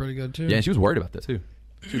cardio seemed pretty good, too. Yeah, and she was worried about that, too.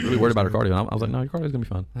 She was really worried about her cardio. And I was like, no, your cardio's going to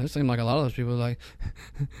be fine. It seemed like a lot of those people like...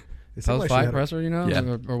 Post-fight presser,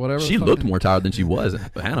 or whatever. She looked more tired than she was,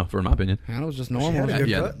 Hannah, for my opinion. Hannah was just normal. She had a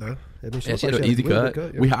good cut, though. She had an easy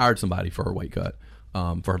cut. We hired somebody for her weight cut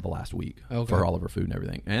for her the last week for all of her food and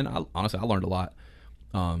everything. And honestly, I learned a lot.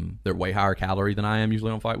 They're way higher calorie than I am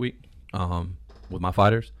usually on fight week with my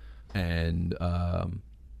fighters, and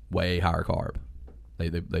way higher carb. They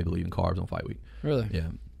believe in carbs on fight week. Really? Yeah.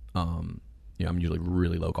 I'm usually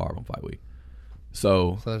really low carb on fight week.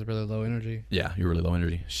 So that's really low energy. Yeah, you're really low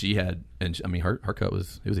energy. She had, and her cut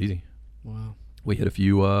was easy. Wow. We hit a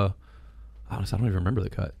few. Honestly, I don't even remember the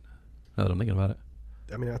cut. Now that I'm thinking about it,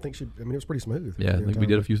 I mean, I think she. I mean, it was pretty smooth. Yeah, I think we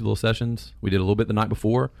did a few little sessions. We did a little bit the night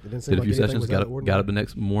before. didn't seem Did a like few anything sessions. was Got out of up, ordinary. got up the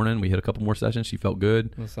next morning. We hit a couple more sessions. She felt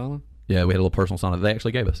good. Was sauna? Yeah, we had a little personal sauna that they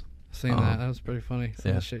actually gave us. Seen that. That was pretty funny.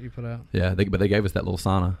 Some of the shit you put out. Yeah, but they gave us that little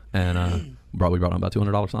sauna, and we brought on about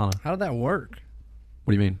 $200 sauna. How did that work?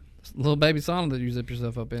 What do you mean? Little baby sauna that you zip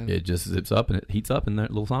yourself up in. It just zips up and it heats up in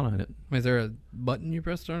that little sauna. And I mean, is there a button you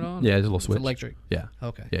press to turn it on? yeah, it's a little switch. It's electric. Yeah.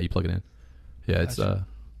 Okay. Yeah, you plug it in. Yeah, it's Gotcha.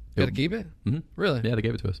 Got to keep it? Mhm. Really? Yeah, they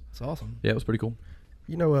gave it to us. It's awesome. Yeah, it was pretty cool.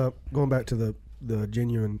 You know, going back to the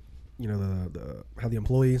genuine, you know, the how the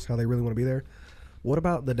employees, how they really want to be there. What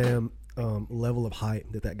about the damn level of height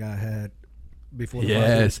that guy had before the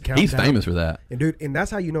Yes, countdown? he's famous for that. And dude, and that's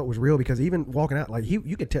how you know it was real, because even walking out, like you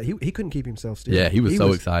could tell he couldn't keep himself still. Yeah, he was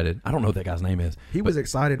so excited. I don't know what that guy's name is. He was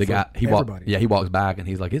excited. The for guy, everybody. he walks back and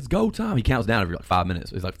he's like, "It's go time." He counts down every like 5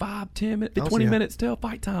 minutes. He's like 5, 10 minutes, I'll 20 see how- minutes till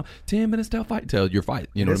fight time. 10 minutes till your fight.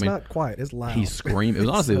 You know It's what I mean? not quiet. It's loud. He screamed. It was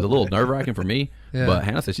honestly, it was a little nerve wracking for me. Yeah. But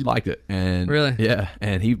Hannah said she liked it. And Really? yeah.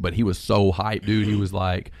 And he was so hyped, dude. He was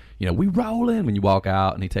like, you know, we rolling when you walk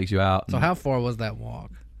out, and he takes you out. So and- how far was that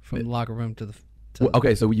walk from the locker room to the? Well,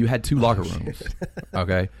 okay, so you had 2 locker rooms.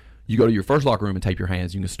 Okay, you go to your first locker room and tape your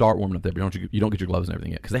hands. You can start warming up there, but you don't get your gloves and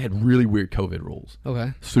everything yet, because they had really weird COVID rules.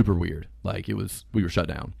 Okay. Super weird. Like we were shut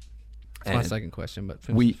down. That's my And second question, but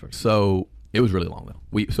finish first. so it was really long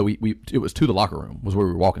though. It was to the locker room was where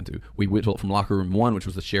we were walking to. We went from locker room 1, which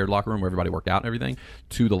was the shared locker room where everybody worked out and everything,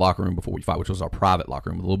 to the locker room before we fight, which was our private locker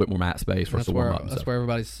room with a little bit more mat space for us to warm up. And That's stuff. where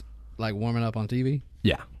everybody's like warming up on TV.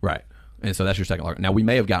 Yeah, right. And so that's your second locker. Now, we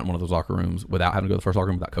may have gotten one of those locker rooms without having to go to the first locker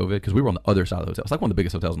room without COVID, because we were on the other side of the hotel. It's like one of the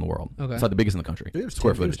biggest hotels in the world. Okay. It's like the biggest in the country. It was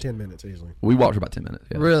Square 10, it was footage. 10 minutes easily. We walked for about 10 minutes.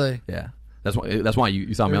 Yeah. Really? Yeah. That's why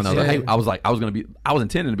you saw me on there. I was like, I was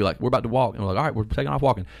intending to be like, we're about to walk, and we're like, all right, we're taking off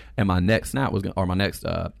walking. And my next snap was my next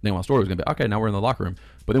thing on my story was gonna be, okay, now we're in the locker room.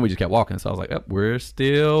 But then we just kept walking, so I was like, oh, we're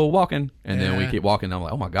still walking. And then we keep walking, and I'm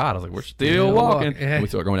like, oh my god, I was like, we're still walking. Yeah. And we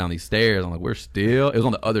started going down these stairs. I'm like, we're still. It was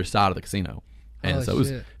on the other side of the casino. And Holy so it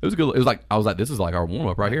shit. was good. It was like I was like, this is like our warm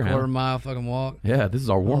up right here, Quarter Hannah. mile fucking walk. Yeah, this is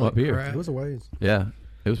our warm up Holy here. crap. It was a ways. Yeah,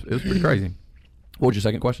 it was pretty crazy. What was your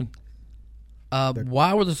second question?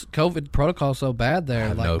 Why were the COVID protocols so bad there?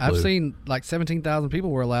 have Like no I've clue. seen like 17,000 people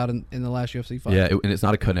were allowed in the last UFC fight. Yeah, and it's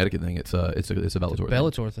not a Connecticut thing. It's a Bellator.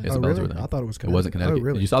 Bellator thing. It's Oh, a Bellator really? thing. I thought it was It wasn't Connecticut. Connecticut. Oh,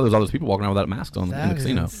 really? You saw all those people walking around without masks on in That the is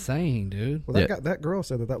casino. insane, dude. Well, Yeah. that girl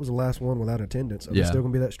said that was the last one without attendance. Are they Yeah. still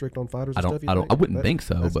going to be that strict on fighters and stuff? I wouldn't think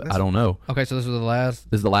so, but I don't know. Okay, so this was the last.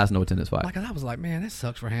 This is the last no attendance fight. Like I was like, man, that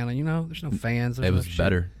sucks for Hannah. You know, there's no fans. There's It no was shit.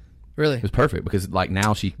 better. Really? It was perfect because like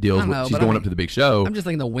now she deals I with know, she's but I going mean, up to the big show. I'm just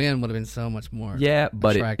thinking the win would have been so much more. Yeah,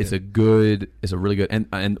 but it's a really good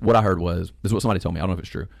and what I heard was this is what somebody told me. I don't know if it's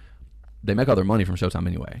true. They make all their money from Showtime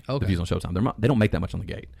anyway. Okay. The views on Showtime. They don't make that much on the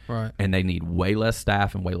gate. Right. And they need way less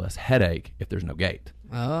staff and way less headache if there's no gate.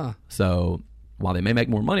 Ah, So while they may make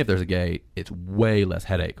more money if there's a gate, it's way less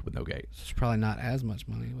headache with no gate. it's probably not as much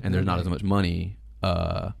money. with And there's no not as game. much money.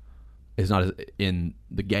 It's not as in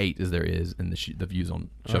the gate as there is in the views on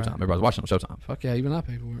Showtime. Right. Everybody's watching on Showtime. Fuck yeah, even I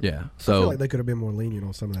pay for it. Yeah. I feel So like they could have been more lenient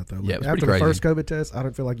on some of that though. Yeah, it was After pretty the crazy. first COVID test, I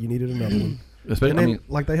don't feel like you needed another one. especially, And I then, mean,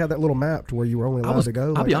 like they had that little map to where you were only allowed to go.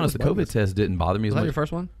 I'll Like, be that honest, the was COVID bogus. test didn't bother me as Was that much. your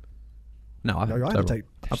first one? No, I've No, I had to take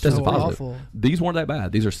I've tested so positive. awful. These weren't that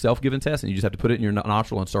bad. These are self-given tests, and you just have to put it in your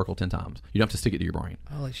nostril and circle 10 times. You don't have to stick it to your brain.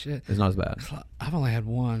 Holy shit. It's not as bad. I've only had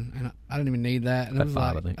one, and I didn't even need that. And it Had was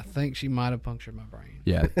 5, like, I think. I think she might have punctured my brain.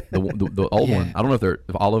 Yeah, the old Yeah. one. I don't know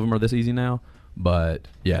if all of them are this easy now, but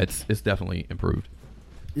yeah, it's definitely improved.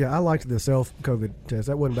 Yeah, I liked the self-COVID test.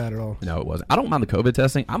 That wasn't bad at all. No, it wasn't. I don't mind the COVID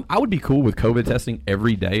testing. I would be cool with COVID testing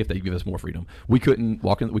every day if they give us more freedom. We couldn't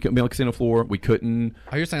walk in. We couldn't be on the casino floor. We couldn't.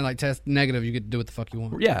 Oh, you're saying like test negative, you get to do what the fuck you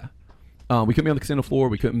want. Yeah, we couldn't be on the casino floor.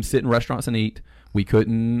 We couldn't sit in restaurants and eat. We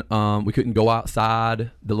couldn't go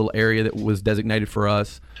outside the little area that was designated for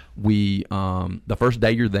us. We the first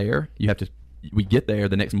day you're there, you have to. We get there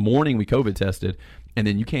the next morning. We COVID tested, and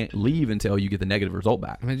then you can't leave until you get the negative result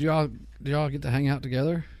back. I mean, did y'all get to hang out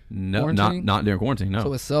together? No, Quarantining? not during quarantine. No.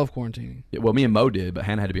 So it's self-quarantining. Yeah, well, me and Mo did, but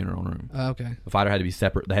Hannah had to be in her own room. Okay. The fighter had to be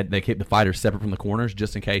separate. They kept the fighters separate from the corners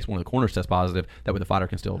just in case one of the corners tests positive. That way the fighter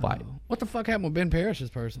can still fight. What the fuck happened with Ben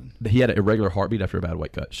Parrish's person? He had an irregular heartbeat after a bad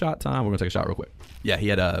weight cut. Shot time. We're gonna take a shot real quick. Yeah, he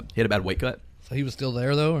had a bad weight cut. So he was still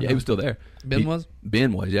there though? Or Yeah, he was still there. Ben was?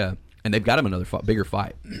 Ben was. Yeah, and they've got him another bigger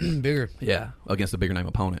fight. bigger. Yeah, against a bigger name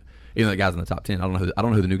opponent. Even though the guy's in the top 10. I don't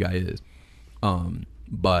know who the new guy is.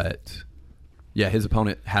 But yeah, his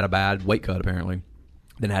opponent had a bad weight cut apparently.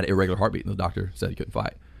 Then had an irregular heartbeat, and the doctor said he couldn't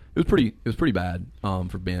fight. It was pretty bad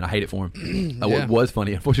for Ben. I hate it for him. Yeah. What was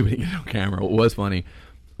funny, unfortunately we didn't get it on camera. What was funny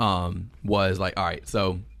was like, all right,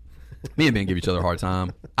 so Me and Ben give each other a hard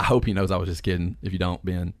time. I hope he knows I was just kidding. If you don't,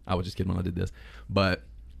 Ben, I was just kidding when I did this. But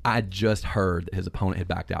I just heard that his opponent had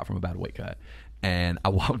backed out from a bad weight cut. And I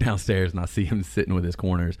walk downstairs and I see him sitting with his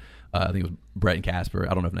corners. I think it was Brett and Casper.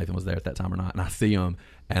 I don't know if Nathan was there at that time or not. And I see him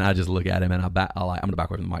and I just look at him and I'm going to back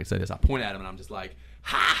away from the mic and say this. I point at him and I'm just like,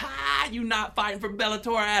 ha ha, you not fighting for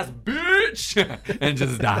Bellator ass bitch. And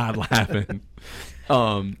just died laughing.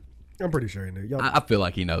 I'm pretty sure he knew. Y'all, I feel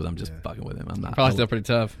like he knows I'm just fucking with him. I'm not. Probably still pretty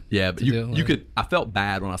tough. Yeah, but to you deal with. could. I felt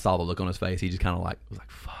bad when I saw the look on his face. He just kind of like was like,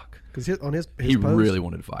 "Fuck." because on his He post, really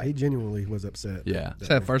wanted to he fight. genuinely was upset. Yeah. Is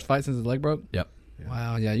that the first fight since his leg broke? Yep.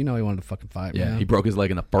 Wow, yeah, you know he wanted to fucking fight, Yeah. man. He broke his leg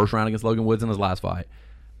in the first round against Logan Woods in his last fight,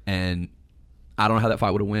 and I don't know how that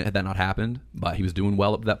fight would have went had that not happened. But he was doing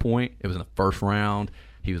well up to that point. It was in the first round.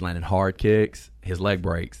 He was landing hard kicks. His leg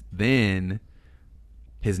breaks. Then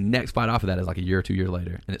his next fight off of that is like a year or 2 years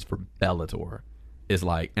later, and it's for Bellator. Is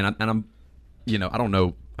like, and I'm, you know, I don't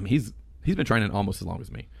know. I mean, he's been training almost as long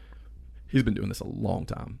as me. He's been doing this a long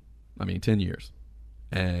time. I mean, 10 years,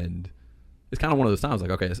 and it's kind of one of those times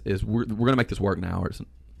like, okay, we're gonna make this work now, or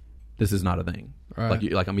this is not a thing.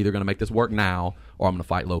 Right. Like I'm either gonna make this work now, or I'm gonna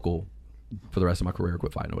fight local for the rest of my career,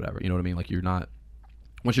 quit fighting or whatever. You know what I mean? Like you're not.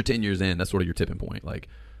 Once you're 10 years in, that's sort of your tipping point. Like,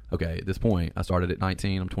 okay, at this point, I started at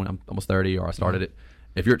 19. I'm 20. I'm almost 30, or I started at.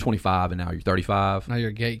 If you're at 25 and now you're 35, Now you're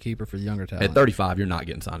a gatekeeper for younger talent. at 35, you're not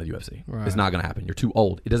getting signed to the UFC. Right. It's not going to happen. You're too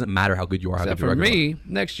old. It doesn't matter how good you are. How Except good your for records me,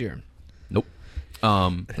 next year. are. Nope.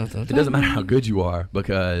 It doesn't matter how good you are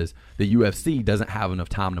because the UFC doesn't have enough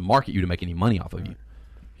time to market you to make any money off of you.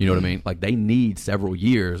 You know what I mean? Like they need several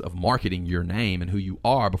years of marketing your name and who you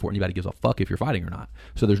are before anybody gives a fuck if you're fighting or not.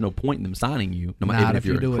 So there's no point in them signing you, no matter Not even if if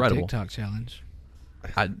you're you do incredible. a TikTok challenge.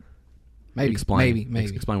 Maybe Maybe.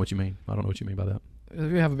 Explain what you mean. I don't know what you mean by that. If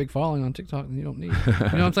you have a big following on TikTok, then you don't need. You know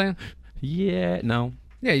what I'm saying? Yeah, no.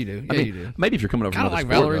 Yeah, you do. Yeah, I mean, you do. maybe if you're coming over Kind from of another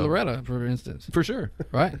like sport, Valerie though. Loretta, for instance. For sure.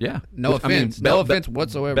 Right? Yeah. No Which, I mean, offense. No offense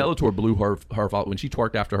whatsoever. Bellator blew her when she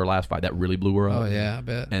twerked after her last fight. That really blew her up. Oh yeah, I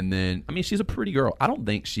bet. And then, I mean, she's a pretty girl. I don't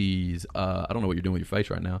think she's. I don't know what you're doing with your face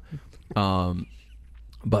right now.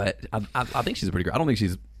 But I think she's a pretty girl. I don't think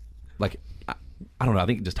she's like. I don't know. I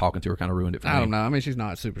think just talking to her kind of ruined it for me. I don't know. I mean, she's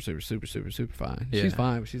not super fine. Yeah. She's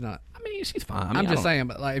fine, but she's not. I mean, she's fine. I mean, I'm I just don't- saying,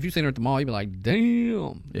 but like, if you've seen her at the mall, you'd be like,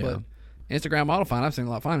 damn. Yeah. But Instagram model fine. I've seen a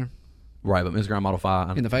lot finer. Right, but Instagram model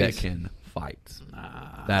 5 In the face. that can fight.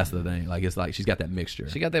 That's the thing. Like it's like she's got that mixture.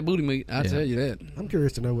 She got that booty meat. I tell you that. I'm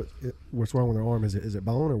curious to know what's wrong with her arm. Is it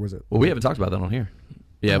bone or was it? Well, we haven't talked about that on here.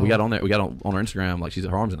 Yeah, we got on there. We got on her Instagram. Like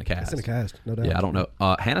her arms in a cast. It's in a cast, no doubt. Yeah, I don't know.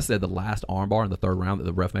 Hannah said the last arm bar in the third round that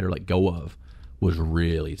the ref made her let go of was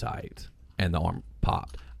really tight, and the arm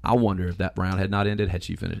popped. I wonder if that round had not ended, had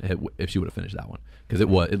she finished, if she would have finished that one, because it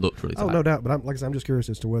looked really tight. Oh, no doubt. But like I said, I'm just curious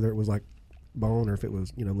as to whether it was like bone or if it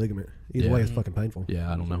was ligament. Either Yeah. way, it's fucking painful.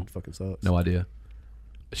 Yeah, I don't know. It fucking sucks. No idea.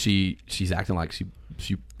 She's acting like she's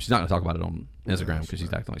not gonna talk about it on Instagram because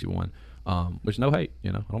she's acting like she won. Which no hate, I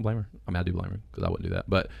don't blame her. I mean, I do blame her because I wouldn't do that.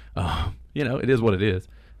 But it is what it is.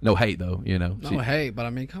 No hate though, No hate, but I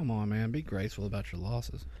mean, come on, man. Be graceful about your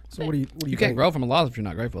losses. So what do you You can't grow from a loss if you're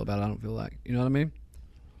not grateful about it. I don't feel like. You know what I mean?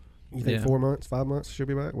 You think Yeah. 4 months, 5 months she'll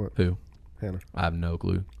be back? What, Who? Hannah? I have no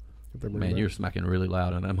clue. If they bring Man, her you're back? smacking really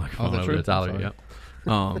loud on that microphone that over true? to Tyler. I'm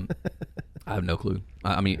Yep. I have no clue.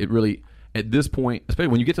 I mean, it really at this point, especially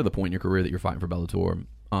when you get to the point in your career that you're fighting for Bellator,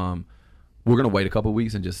 we're gonna wait a couple of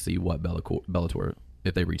weeks and just see what Bellator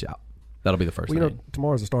if they reach out. That'll be the first Well, thing.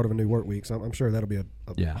 tomorrow's the start of a new work week, so I'm sure that'll be a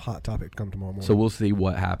Yeah. hot topic to come tomorrow morning. So we'll see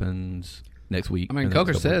what happens next week. I mean, and the next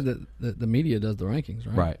Coker couple said weeks. that the media does the rankings,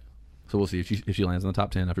 right? Right. So we'll see if she lands in the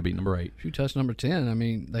top 10 after beating number 8. If you touch number 10, I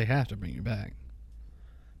mean, they have to bring you back.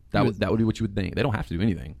 That would be what you would think. They don't have to do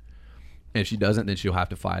anything. And if she doesn't, then she'll have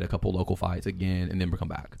to fight a couple local fights again and then come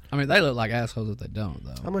back. I mean, they look like assholes if they don't,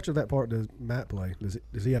 though. how much of that part does Matt play? Does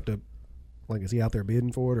he have to, like, is he out there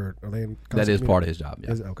bidding for it, or are they in That is constant part of his job.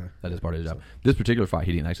 Yeah. Is it? Okay. That is part of his job. This particular fight,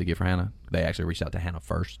 he didn't actually get for Hannah. They actually reached out to Hannah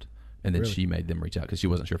first, and then Really? she made them reach out because she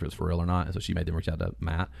wasn't sure if it was for real or not, and so she made them reach out to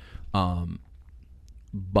Matt.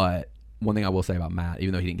 But one thing I will say about Matt,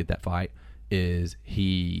 even though he didn't get that fight, is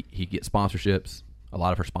he gets sponsorships. A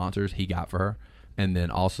lot of her sponsors he got for her, and then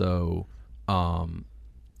also, Yeah,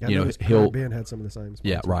 I you know, noticed he'll. Ben had some of the same.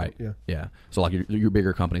 Yeah, sponsors. right. Yeah. Yeah. So like your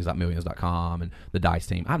bigger companies like Millions.com and the Dice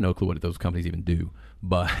team, I have no clue what those companies even do,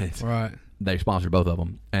 but Right. they sponsored both of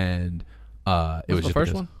them, and it was the just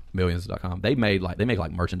first because one? Millions.com. They make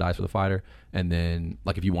like merchandise for the fighter, and then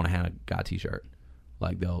like if you want a Hannah Guy T-shirt,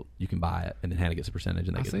 like you can buy it, and then Hannah gets a percentage,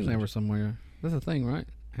 and they I get a seen they percentage. were somewhere. That's a thing, right?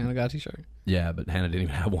 Hannah got a T-shirt. Yeah, but Hannah didn't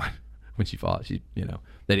even have one when she fought. They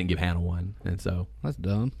didn't give Hannah one, and so That's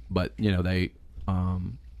dumb. but they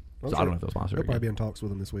I'm So I sure don't know if they'll sponsor They'll it probably again. be in talks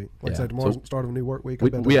with them this week. Like I Yeah. said, tomorrow's So start of a new work week. I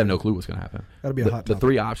bet We have that'll no clue what's going to happen. That'll be a hot The topic.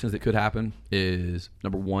 three options that could happen is,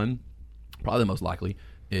 number one, probably the most likely,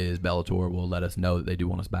 is Bellator will let us know that they do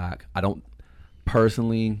want us back. I don't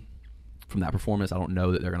personally, from that performance, I don't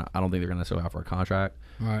know that I don't think they're gonna necessarily offer a contract.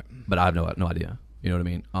 All right. But I have no idea. You know what I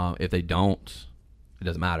mean? If they don't, it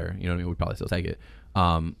doesn't matter. You know what I mean? We'd probably still take it.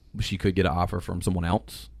 She could get an offer from someone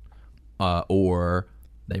else, or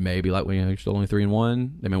they may be like, well, you're still only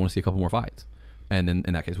 3-1. They may want to see a couple more fights, and then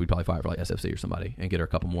in that case, we'd probably fight for like SFC or somebody and get her a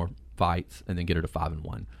couple more fights, and then get her to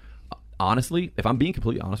 5-1. Honestly, if I'm being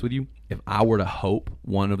completely honest with you, if I were to hope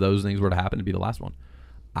one of those things were to happen to be the last one,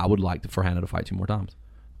 I would like for Hannah to fight 2 more times,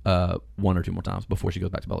 1 or 2 more times before she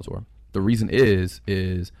goes back to Bellator. The reason is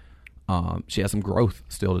she has some growth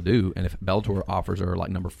still to do, and if Bellator offers her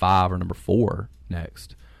like number 5 or number 4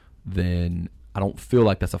 next, then I don't feel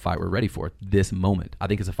like that's a fight we're ready for at this moment. I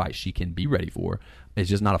think it's a fight she can be ready for. It's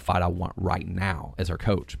just not a fight I want right now as her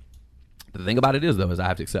coach. The thing about it is, though, is I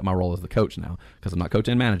have to accept my role as the coach now because I'm not coach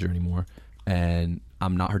and manager anymore, and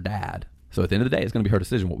I'm not her dad. So at the end of the day, it's going to be her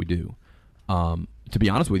decision what we do. To be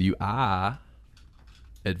honest with you, I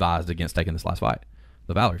advised against taking this last fight,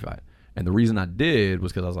 the Valerie fight. And the reason I did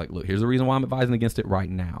was because I was like, look, here's the reason why I'm advising against it right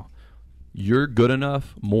now. You're good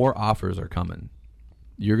enough. More offers are coming.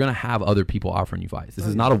 You're going to have other people offering you fights. This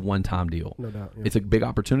is not a one-time deal. No doubt. Yeah. It's a big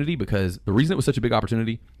opportunity because the reason it was such a big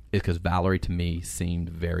opportunity is because Valerie, to me, seemed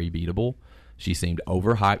very beatable. She seemed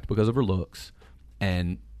overhyped because of her looks,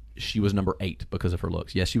 and she was number 8 because of her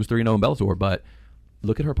looks. Yes, she was 3-0 in Bellator, but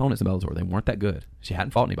look at her opponents in Bellator. They weren't that good. She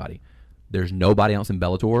hadn't fought anybody. There's nobody else in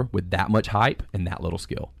Bellator with that much hype and that little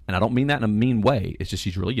skill. And I don't mean that in a mean way. It's just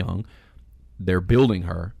she's really young. They're building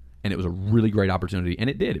her, and it was a really great opportunity. And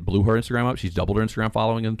it did. It blew her Instagram up. She's doubled her Instagram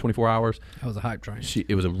following in 24 hours. That was a hype train.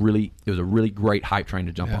 It was a really great hype train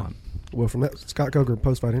to jump on. Well, from that Scott Coker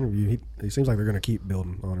post-fight interview, he seems like they're going to keep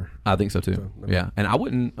building on her. I think so too. So, yeah, and I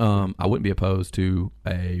wouldn't be opposed to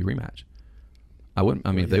a rematch. I wouldn't.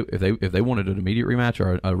 I mean, if they wanted an immediate rematch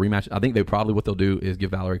or a rematch, I think what they'll do is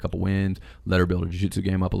give Valerie a couple wins, let her build her jiu-jitsu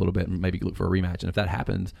game up a little bit, and maybe look for a rematch. And if that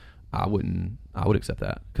happens, I would accept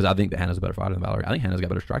that because I think that Hannah's a better fighter than Valerie. I think Hannah's got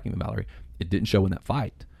better striking than Valerie. It didn't show in that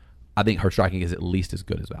fight. I think her striking is at least as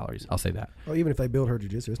good as Valerie's. I'll say that. Oh, even if they build her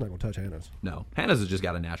jiu-jitsu, it's not going to touch Hannah's. No, Hannah's has just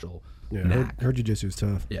got a natural Yeah, knack. her jiu-jitsu is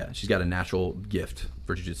tough. Yeah, she's got a natural gift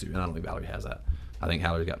for jiu-jitsu, and I don't think Valerie has that. I think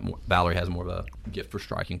Valerie has more of a gift for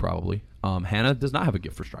striking, probably. Hannah does not have a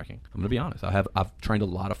gift for striking. I'm going to be honest. I've trained a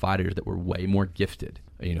lot of fighters that were way more gifted,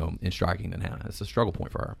 in striking than Hannah. It's a struggle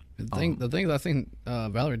point for her. The things I've seen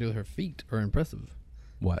Valerie do with her feet are impressive.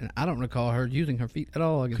 What? And I don't recall her using her feet at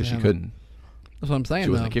all against Because she Hannah. couldn't. That's what I'm saying. She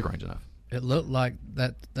wasn't though. in kick range enough. It looked like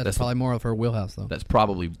that's That's probably more of her wheelhouse, though. That's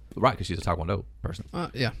probably right because she's a Taekwondo person.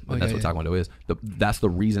 Yeah. And that's what Taekwondo is. That's the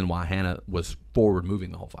reason why Hannah was forward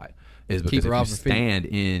moving the whole fight. Is because Keep her if off you her feet. stand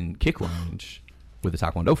in kick range with a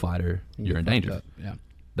Taekwondo fighter, you're in danger. Yeah.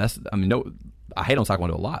 I hate on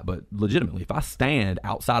Taekwondo a lot, but legitimately, if I stand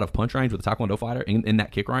outside of punch range with a Taekwondo fighter in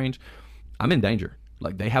that kick range, I'm in danger.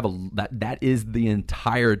 Like they have that is the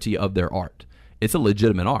entirety of their art. It's a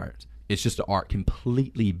legitimate art. It's just an art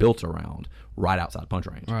completely built around right outside punch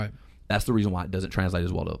range. Right. That's the reason why it doesn't translate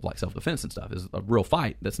as well to like self-defense and stuff. Is a real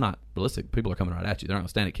fight that's not realistic. People are coming right at you. They're not going to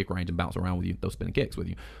stand at kick range and bounce around with you, those spinning kicks with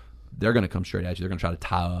you. They're going to come straight at you. They're going to try to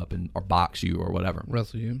tie up or box you or whatever.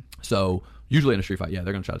 Wrestle you. So usually in a street fight, they're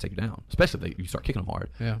going to try to take you down, especially if you start kicking them hard.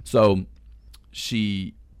 Yeah. So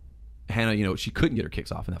Hannah, she couldn't get her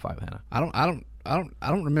kicks off in that fight with Hannah. I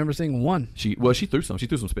don't remember seeing one. She threw some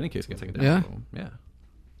spinning kicks against taken down. Yeah? So, yeah.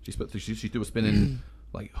 She threw a spinning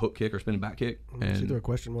like hook kick or spinning back kick, and She threw a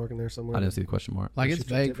question mark in there somewhere. I didn't see the question mark. Like, it's She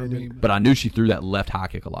vague did- for they me. did. But I knew she threw that left high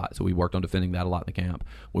kick a lot, so we worked on defending that a lot in the camp.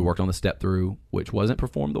 We worked on the step through, which wasn't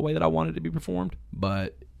performed the way that I wanted it to be performed,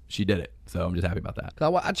 but she did it, so I'm just happy about that.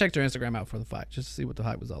 'Cause I checked her Instagram out for the fight just to see what the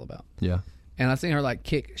hype was all about. Yeah. And I seen her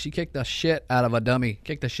she kicked the shit out of a dummy,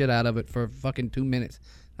 kicked the shit out of it for fucking 2 minutes.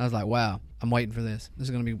 I was like, wow, I'm waiting for this. This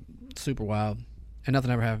is gonna be super wild, and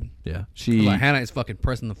nothing ever happened. Yeah. Like Hannah is fucking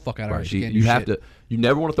pressing the fuck out of her. Right. She can't do shit. You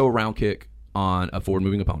never want to throw a round kick on a forward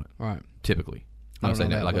moving opponent. Right. Typically. I I'm don't saying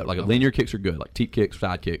know that. that, Like but- linear kicks are good. Like teep kicks,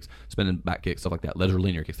 side kicks, spinning back kicks, stuff like that. Those are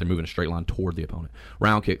linear kicks. They're moving a straight line toward the opponent.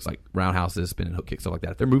 Round kicks, like roundhouses, spinning hook kicks, stuff like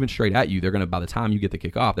that. If they're moving straight at you, they're going to, by the time you get the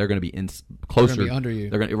kick off, they're going to be closer. They're gonna be under you.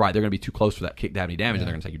 They're going to be too close for that kick to have any damage, and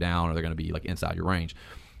they're going to take you down, or they're going to be like inside your range.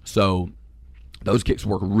 So those kicks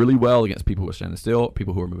work really well against people who are standing still,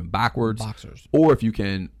 people who are moving backwards. Boxers. Or if you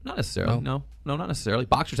can, not necessarily. No, not necessarily.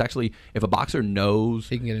 Boxers actually, if a boxer knows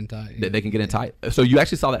He can get in tight. they can get in tight. So you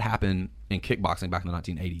actually saw that happen in kickboxing back in the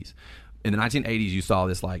 1980s. In the 1980s, you saw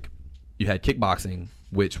this, like, you had kickboxing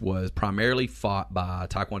which was primarily fought by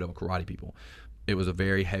Taekwondo and karate people. It was a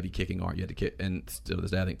very heavy kicking art. You had to kick, and still to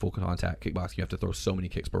this day, I think full contact kickboxing, you have to throw so many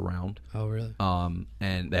kicks per round. Oh, really?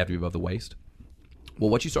 And they have to be above the waist. Well,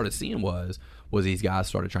 what you started seeing was these guys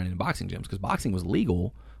started training in boxing gyms because boxing was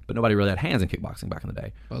legal, but nobody really had hands in kickboxing back in the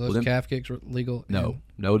day. Well, those calf kicks were legal? No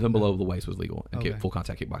them below the waist was legal in Okay. full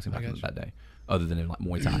contact kickboxing back in that day, other than in like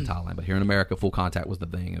Muay Thai and Thailand. But here in America, full contact was the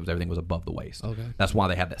thing. Everything was above the waist. Okay. That's why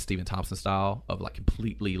they have that Stephen Thompson style of like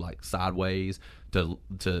completely like sideways. To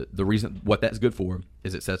the reason what that's good for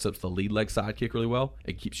is it sets up the lead leg side kick really well.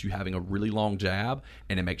 It keeps you having a really long jab,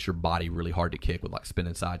 and it makes your body really hard to kick with like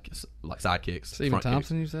spinning side kicks. Stephen front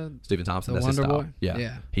Thompson, kicks. you said? Stephen Thompson, The that's his Wonder style. Boy? Yeah.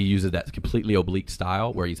 Yeah. He uses that completely oblique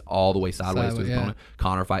style where he's all the way sideways to his yeah. opponent.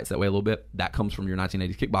 Connor fights that way a little bit. That comes from your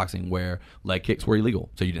 1980s kickboxing where leg kicks were illegal,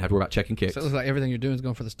 so you didn't have to worry about checking kicks. So it looks like everything you're doing is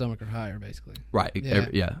going for the stomach or higher, basically. Right. Yeah.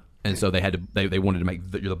 Yeah. And so they had to. They wanted to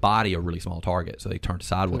make the body a really small target, so they turned So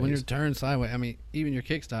sideways. when you're turned sideways, I mean, even your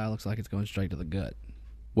kick style looks like it's going straight to the gut.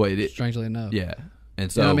 well, Strangely enough. yeah. And You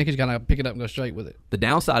so know what I mean? 'Cause you kind of pick it up and go straight with it. the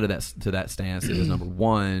downside of that stance is number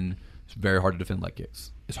one, it's very hard to defend leg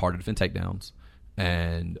kicks. It's hard to defend takedowns,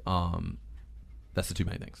 and that's the two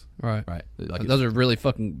main things. Right. Right. Like Those are really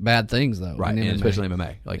fucking bad things, though. right, in and MMA. especially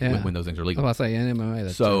MMA, like Yeah. when those things are That's legal. what I say in MMA.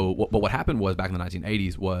 That's So, but what happened was back in the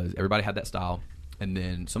 1980s was everybody had that style, and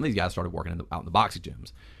then some of these guys started working out in the boxing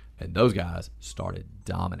gyms, and those guys started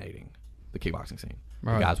dominating the kickboxing scene.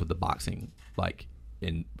 Right. The guys with the boxing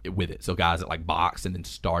with it. So guys that like boxed and then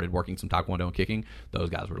started working some taekwondo and kicking, those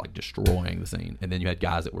guys were like destroying the scene. And then you had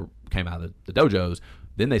guys that came out of the dojos.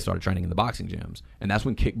 Then they started training in the boxing gyms, and that's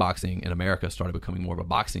when kickboxing in America started becoming more of a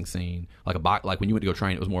boxing scene. Like when you went to go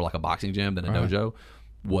train, it was more like a boxing gym than a Right. dojo.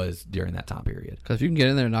 Was during that time period. Because if you can get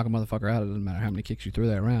in there and knock a motherfucker out, it doesn't matter how many kicks you threw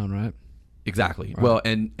that round, right? Exactly. Well,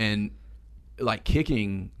 and like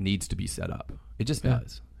kicking needs to be set up. It just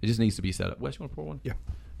does. It just needs to be set up. Wes, you want to pour one? Yeah.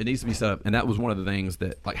 It needs to be set up, and that was one of the things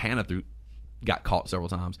that like Hannah got caught several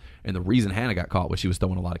times, and the reason Hannah got caught was she was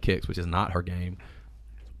throwing a lot of kicks, which is not her game,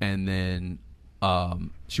 and then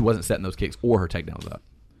she wasn't setting those kicks or her takedowns up,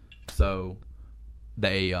 so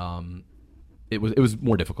they it was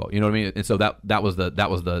more difficult. You know what I mean? And so that was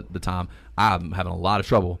the time. I'm having a lot of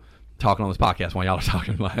trouble talking on this podcast while y'all are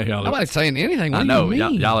talking. Like, Nobody's saying anything. What I do know you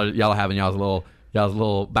mean? y'all are having y'all's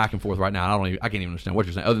little back and forth right now. I can't even understand what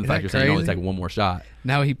you're saying. Other than the fact that you're saying you're only crazy? taking one more shot.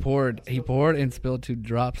 Now he poured and spilled 2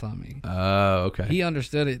 drops on me. Oh, okay. He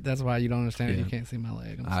understood it. That's why you don't understand it. You can't see my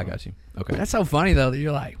leg. I'm I sorry. got you. Okay. That's so funny though that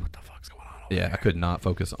you're like, what the fuck's going on? Over Yeah, I could not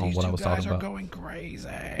focus on These what I two was guys talking are about. going crazy.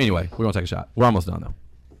 Anyway, we're gonna take a shot. We're almost done though.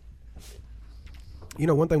 You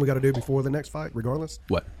know, one thing we got to do before the next fight, regardless.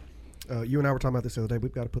 What? You and I were talking about this the other day.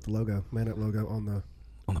 We've got to put the logo, Man Up logo, on the.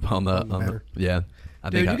 On the banner. yeah. I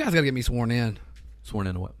Dude, think you guys gotta get me sworn in. sworn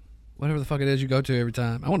into what? Whatever the fuck it is you go to every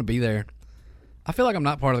time. I want to be there. I feel like I'm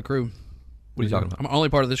not part of the crew. What are you talking about? I'm only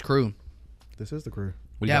part of this crew. This is the crew.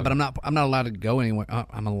 What are you Yeah, talking but I'm not allowed to go anywhere.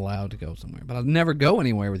 I'm allowed to go somewhere, but I'll never go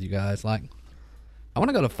anywhere with you guys. Like, I want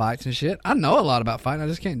to go to fights and shit. I know a lot about fighting. I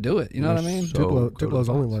just can't do it. You know what I mean? So- go to Tupelo's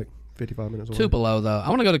the only fights. like 55 minutes away. Tupelo though. I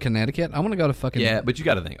want to go to Connecticut. I want to go to fucking. Yeah, but you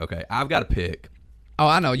got to think. Okay, I've got to pick Oh,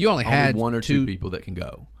 I know. You only had only one or two people that can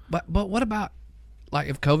go. But what about like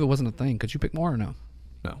if COVID wasn't a thing? Could you pick more or no?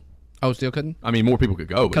 No. Oh, still couldn't. I mean, more people could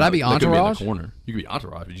go. But Could I be they couldn't entourage? in the corner. You could be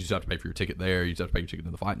entourage, but you just have to pay for your ticket there. You just have to pay your ticket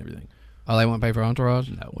to the fight and everything. Oh, they won't pay for entourage.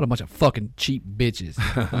 No. What a bunch of fucking cheap bitches.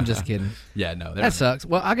 I'm just kidding. Yeah, no. they're That not. sucks.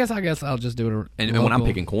 Well, I guess I'll just do it. And when I'm local.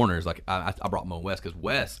 picking corners, like I brought Mo West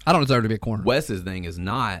because I don't deserve to be a corner. Wes's thing is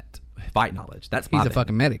not fight knowledge. That's my He's a thing.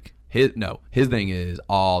 fucking medic. His thing is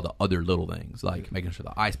all the other little things, like making sure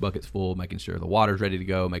the ice bucket's full, making sure the water's ready to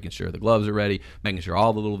go, making sure the gloves are ready, making sure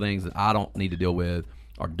all the little things that I don't need to deal with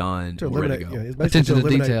are done. To We're ready eliminate, to go. yeah, it's basically Attention to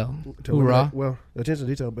eliminate- detail. To Hoorah. eliminate, well, attention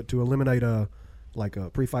to detail, but to eliminate like a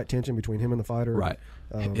pre-fight tension between him and the fighter. Right.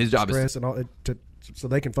 His job is- stress and all, so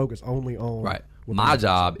they can focus only on Right. what My they-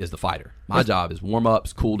 job is the fighter. My job is warm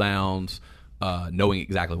ups, cool downs, knowing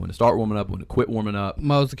exactly when to start warming up, when to quit warming up.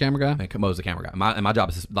 Mo's the camera guy. And Mo's the camera guy. My job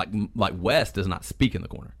is like Wes does not speak in the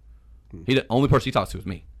corner. The only person he talks to is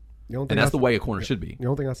me, The only and thing that's I- the way a corner should be. The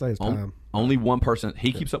only thing I say is time. Only one person.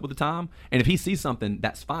 He keeps up with the time, and if he sees something,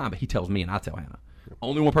 that's fine. But he tells me, and I tell Hannah.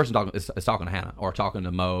 Only one person talking is talking to Hannah, or talking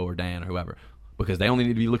to Mo or Dan or whoever, because they only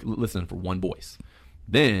need to be listening for one voice.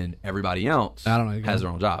 Then everybody else I don't know, you has go.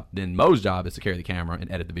 their own job. Then Mo's job is to carry the camera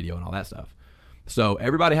and edit the video and all that stuff. So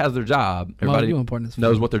everybody has their job. Everybody you important as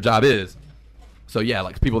knows fuck. what their job is. So yeah,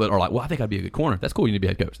 like people that are like, well, I think I'd be a good corner. That's cool. You need to be a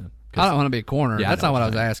head coach then. 'Cause- I don't want to be a corner. Yeah, That's know not what I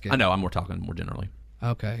was saying. asking. I know. I'm more talking more generally.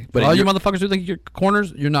 Okay. But But all if you you're- motherfuckers who think you're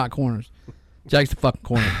corners, you're not corners. Jack's the fucking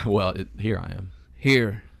corner. Well, here I am.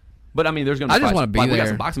 Here. But I mean, there's going to I be just fights. wanna be We got there.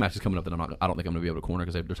 some boxing matches coming up that I don't think I'm going to be able to corner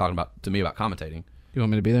because they're talking to me about commentating. You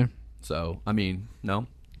want me to be there? So I mean, no.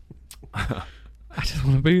 I just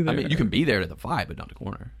want to be there. I mean, you can be there to the fight, but not to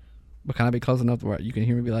corner. But can I be close enough to where you can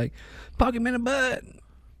hear me be like, "Poke him in the butt"?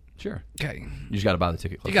 Sure. Okay. You just got to buy the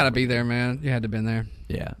ticket. You got to be there, man. You had to have been there.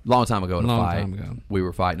 Yeah, long time ago. Long fight. time ago. We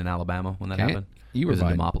were fighting in Alabama when that Can't- happened. you were It was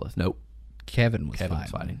in fighting. Demopolis. Nope. Kevin was Kevin fighting.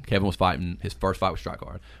 was fighting. Kevin was fighting. His first fight was Strike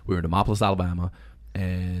Hard. We were in Demopolis, Alabama,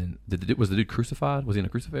 and was the dude crucified? Was he in a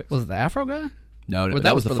crucifix? Was it the Afro guy? No, Well,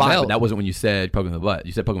 that was for the the fight. belt. But that wasn't when you said poke him in the butt.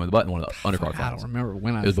 You said poke him in the butt in one of the undercard I fights. don't remember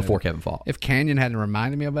when I It was said before Kevin fought. If Canyon hadn't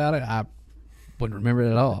reminded me about it, I wouldn't remember it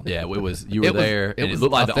at all. Yeah, it was. You were It was- there, it and it was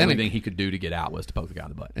looked like the only authentic. thing he could do to get out was to poke the guy in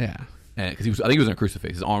the butt. Yeah. And because I think he was in a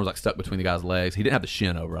crucifix. His arm was like stuck between the guy's legs. He didn't have the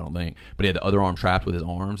shin over, I don't think, but he had the other arm trapped with his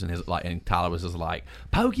arms, and and Tyler was just like,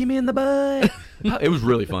 "Poke him in the butt." It was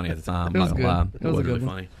really funny at the time. It was I'm not gonna lie. good. It was a really good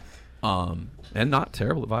funny. And not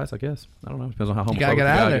terrible advice, I guess. I don't know. Depends on how homophobic You gotta the get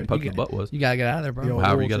guy out of there. getting poked in the butt was. You gotta get out of there, bro. Yo.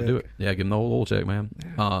 However oil you got to check. do it. Yeah, give him the old oil check, man.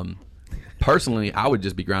 Personally, I would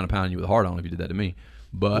just be ground and pounding you with a hard on if you did that to me.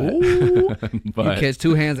 But, You but catch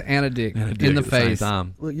two hands and a dick and a in dick the at same face.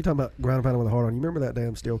 time. Look, you talking about ground and pounding with a hard on. You remember that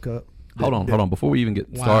damn steel cup? Hold on. Before we even get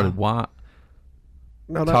Wow. started, why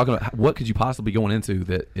No, no. talking about what could you possibly be going into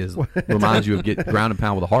that is reminds you of get ground and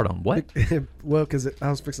pound with a hard on? What? Well, because I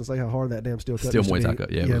was fixing to say how hard that damn steel cup Steel used to Muay Thai be.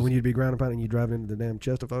 cup, yeah, it Yeah, was- when you'd be ground and pounding, you drive into the damn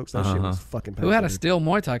chest of folks. That shit was fucking painful. Who had a dude. steel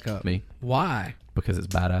Muay Thai cup? Me. Why? Because it's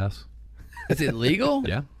badass. Is it legal?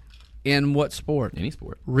 Yeah, In what sport? any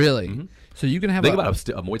sport. Really? So you can have Thing a, about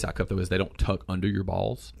a Muay Thai cup though is they don't tuck under your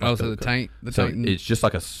balls. Oh, like so the cup. tank- the so tank- it's just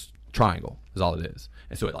like a triangle is all it is,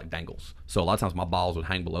 and so it like dangles. So a lot of times my balls would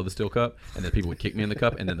hang below the steel cup, and then people would kick me in the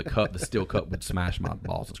cup, and then the steel cup would smash my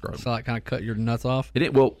balls and scrotum. so like kind of cut your nuts off. It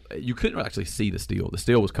didn't. Well, you couldn't actually see the steel. The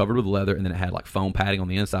steel was covered with leather, and then it had like foam padding on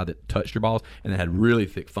the inside that touched your balls, and it had really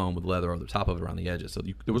thick foam with leather over the top of it around the edges. So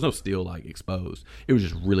there was no steel like exposed. It was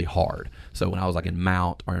just really hard. So when I was like in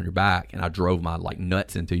mount or on your back, and I drove my like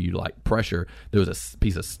nuts into you like pressure, there was a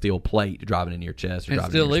piece of steel plate driving into your chest or And it's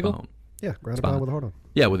driving still into your legal? spine. Yeah, ground and fine. pound with a hard on.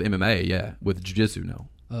 Yeah, with MMA, yeah, with jiu-jitsu, no.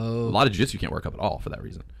 Oh, A lot of jiu-jitsu can't work up at all for that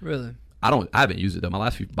reason. really? I haven't used it though. My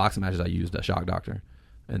last few boxing matches, I used a shock doctor,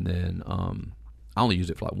 and then I only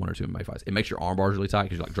used it for like one or two MMA fights. It makes your arm bars really tight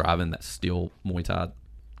because you're like driving that steel Muay Thai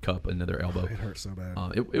cup into their elbow. It hurts so bad.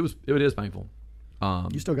 It is painful.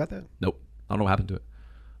 You still got that? Nope, I don't know what happened to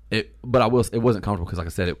it. But it wasn't comfortable because, like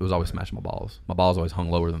I said, it was always smashing my balls. My balls always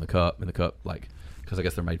hung lower than the cup, and the cup like because I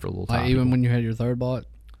guess they're made for a little Like top. even when you had your third ball,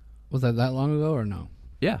 was that long ago or no?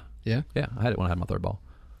 yeah, Yeah. yeah, I had it when I had my third ball.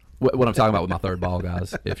 What I'm talking about with my third ball,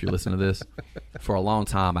 guys, if you're listening to this, for a long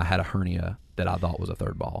time I had a hernia that I thought was a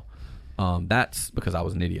third ball. That's because I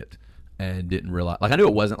was an idiot and didn't realize. Like I knew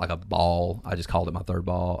it wasn't like a ball. I just called it my third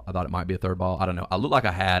ball. I thought it might be a third ball. I don't know. I looked like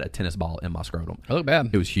I had a tennis ball in my scrotum. I look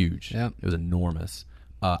bad. It was huge. Yeah. It was enormous.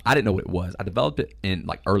 I didn't know what it was. I developed it in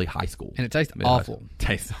like early high school. And it tastes Mid-high awful. school.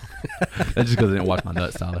 Tastes awful. That's just because I didn't wash my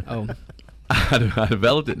nuts, Tyler. Oh, I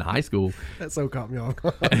developed it in high school. That so caught me off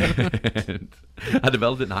guard. And I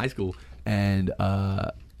developed it in high school, and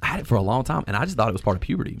I had it for a long time, and I just thought it was part of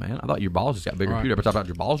puberty, man. I thought your balls just got bigger. Right. Puberty. Ever talk about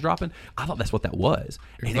your balls dropping? I thought that's what that was.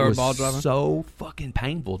 Your And third it was ball dropping? so fucking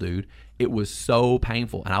painful, dude. It was so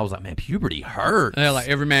painful, and I was like, man, puberty hurts. yeah. Like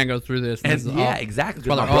every man goes through this. And This is yeah, all- exactly. that's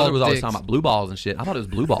why My they're all brother was always dicks. talking about blue balls and shit. I thought it was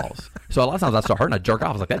blue balls. So a lot of times I start hurting, I jerk off.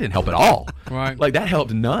 I was like, that didn't help at all. Right. Like that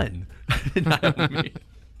helped none.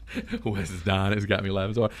 Wes is dying. It's got me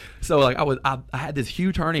laughing so hard. So like I had this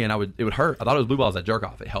huge hernia and it would hurt. I thought it was blue balls. I jerk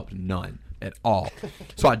off. It helped none at all.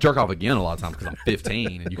 So I jerk off again a lot of times because I'm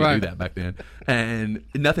 15 and you could Right. do that back then. And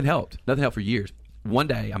nothing helped. Nothing helped for years. One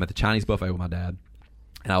day I'm at the Chinese buffet with my dad.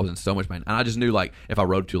 And I was in so much pain. And I just knew, like, if I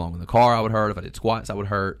rode too long in the car, I would hurt. If I did squats, I would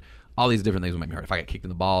hurt. All these different things would make me hurt. If I got kicked in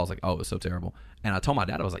the balls, like, oh, it was so terrible. And I told my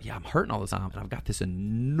dad, I was like, yeah, I'm hurting all the time. And I've got this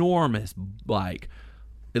enormous, like,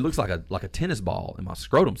 it looks like a tennis ball in my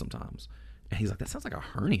scrotum sometimes. And he's like, that sounds like a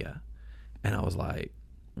hernia. And I was like,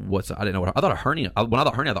 I didn't know what, I thought a hernia, when I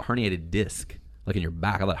thought hernia, I thought herniated disc, like in your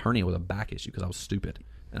back. I thought hernia was a back issue because I was stupid.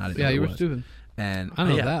 And I didn't know Yeah, what you it were was. stupid. And I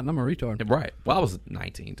know yeah. that, and I'm a retard. Right. Well, I was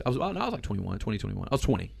 19. I was like 21. I was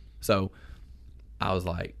 20. So I was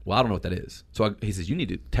like, well, I don't know what that is. So he says, you need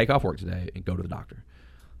to take off work today and go to the doctor.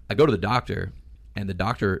 I go to the doctor, and the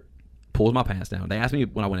doctor pulls my pants down. They asked me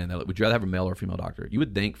when I went in there, like, would you rather have a male or a female doctor? You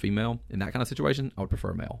would think female. In that kind of situation, I would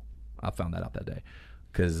prefer male. I found that out that day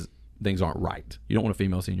because things aren't right. You don't want a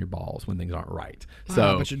female seeing your balls when things aren't right.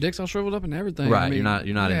 So, but your dick's all shriveled up and everything. right, I mean, you're not.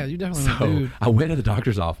 Yeah, in. you definitely So not, dude. I went to the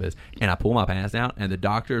doctor's office and I pulled my pants down, and the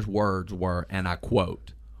doctor's words were, and I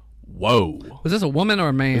quote, whoa. Was this a woman or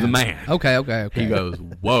a man? It was a man. Okay. He goes,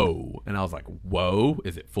 whoa. And I was like, whoa?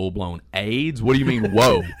 Is it full-blown AIDS? What do you mean,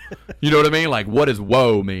 whoa? You know what I mean? Like, what does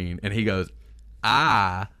whoa mean? And he goes,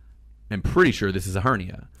 I am pretty sure this is a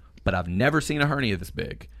hernia, but I've never seen a hernia this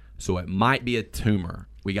big, so it might be a tumor.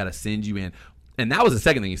 We got to send you in. And that was the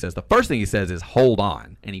second thing he says. The first thing he says is, hold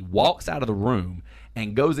on. And he walks out of the room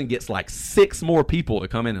and goes and gets like 6 more people to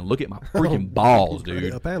come in and look at my freaking balls,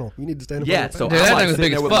 dude. A panel. You need to stand up. Yeah, on a so panel. Dude, I'm that like thing was sitting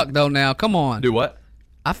big there as with fuck, my- though, now. Come on. Do what?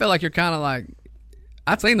 I feel like you're kind of like,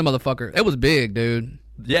 I've seen the motherfucker. It was big, dude.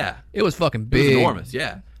 Yeah. It was fucking It was big. enormous,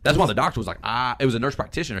 yeah. That's why the doctor was like, it was a nurse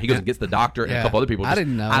practitioner. He goes and gets the doctor and a Yeah. couple other people. I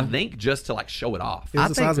didn't know. I think just to like show it off. It was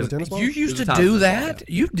the size of a that tennis ball? you used to It was the size do of a that. ball,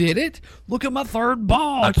 You did it. Look at my third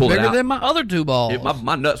ball. I It's pulled it bigger out. than my other 2 balls.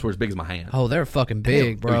 My nuts were as big as my hand. Oh, they're fucking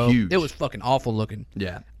big, They were bro. huge. It was fucking awful looking.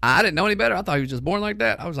 Yeah. I didn't know any better. I thought he was just born like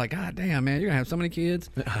that. I was like, God damn, man, you're gonna have so many kids.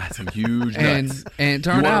 I had some huge And nuts. and it You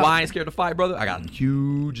turned wonder out, why I ain't scared to fight, brother? I got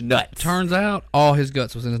huge nuts. turns out, all his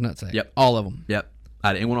guts was in his nutsack. Yep. All of them. Yep. I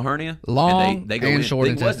had an inguinal hernia. Long and they go and in. short The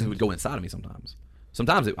thing was, intestines. it would go inside of me sometimes.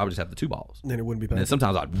 Sometimes I would just have the 2 balls. Then it wouldn't be And then painful.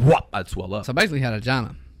 sometimes I'd swell up. So basically, he had a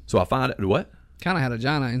gina. So I find it. What? Kind of had a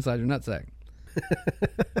gina inside your nutsack.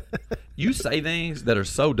 You say things that are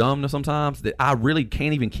so dumb sometimes that I really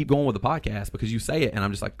can't even keep going with the podcast because you say it and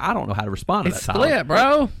I'm just like, I don't know how to respond to It's that. split,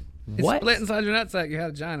 bro. It's What? split inside your nutsack. You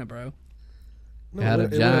had a gina, bro. No, You had a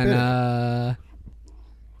it would've been- gina.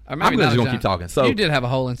 Or maybe I'm not just a gonna gina. keep talking. So you did have a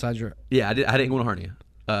hole inside your. yeah, I had an inguinal hernia.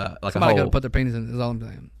 Like Somebody a could hole. have put their penis in. Is all I'm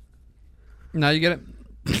saying. Now you get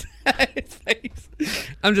it. His face.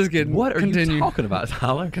 I'm just kidding. What are Continue. you talking about,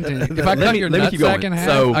 Tyler? Continue. If I Let cut me- your let me keep nutsack going. in half,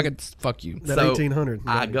 So- I could fuck you. That 1800.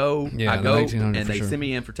 I go, Yeah, I the go, 1800 and for they sure. send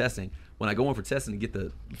me in for testing. When I go in for testing to get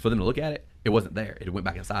for them to look at it, it wasn't there. It went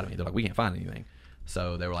back inside of me. They're like, we can't find anything.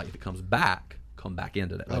 So they were like, if it comes back, come back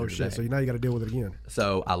into that. Oh later shit! today. So now you got to deal with it again.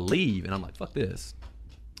 So I leave, and I'm like, fuck this.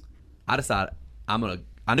 I decide I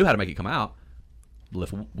knew how to make it come out.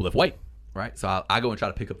 Lift weight, right? So I go and try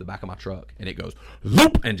to pick up the back of my truck, and it goes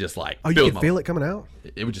loop and just like. Oh, you fills can my- feel it coming out.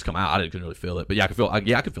 It would just come out. I couldn't really feel it, but yeah, I could feel. I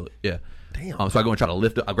could feel it. Yeah. Damn. So I go and try to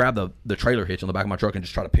lift it. I grab the trailer hitch on the back of my truck and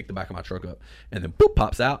just try to pick the back of my truck up, and then boop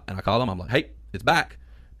pops out, and I call them. I'm like, hey, it's back,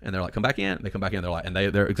 and they're like, come back in. They come back in. They're like, and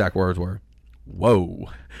their exact words were, whoa,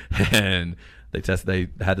 and they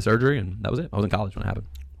had the surgery, and that was it. I was in college when it happened.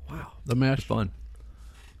 Wow. The It mesh. was fun.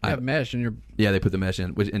 You have mesh in your. Yeah, they put the mesh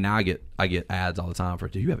in, and now I get ads all the time for.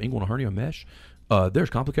 Do you have inguinal hernia mesh? There's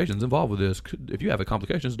complications involved with this. If you have a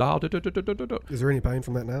complications, dial. Is there any pain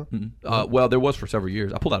from that now? Well, there was for several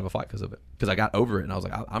years. I pulled out of a fight because of it. Because I got over it, and I was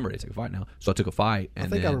like, I'm ready to take a fight now. So I took a fight, and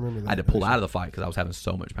think then I remember that, I had to pull actually. out of the fight because I was having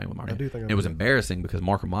so much pain with my hernia. do think I It was remember. embarrassing because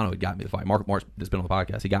Mark Romano had got me the fight. Mark that's been on the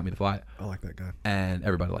podcast. He got me the fight, I like that guy. and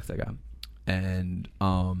everybody likes that guy. And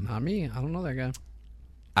Not me. I don't know that guy.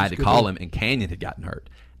 I had to good call dude. him, and Canyon had gotten hurt,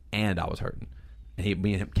 and I was hurting. And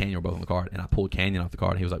me and Canyon were both on the card, and I pulled Canyon off the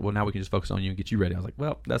card, and he was like, well, now we can just focus on you and get you ready. I was like,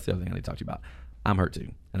 well, that's the other thing I need to talk to you about. I'm hurt too.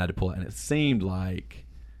 And I had to pull it, and it seemed like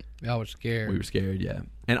Y'all were scared. we were scared, yeah.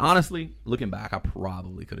 And honestly, looking back, I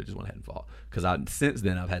probably could have just went ahead and fought. Because since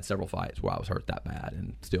then, I've had several fights where I was hurt that bad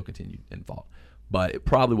and still continued and fought. But it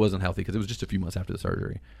probably wasn't healthy because it was just a few months after the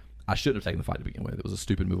surgery. I shouldn't have taken the fight to begin with. It was a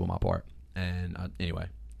stupid move on my part. And anyway,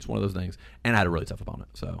 it's one of those things. And I had a really tough opponent,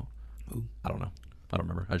 so I don't know. I don't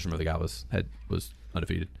remember. I just remember the guy was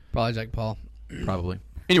undefeated. Probably Jake Paul. Probably.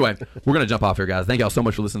 Anyway, we're going to jump off here, guys. Thank y'all so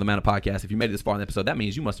much for listening to the Man Podcast. If you made it this far in the episode, that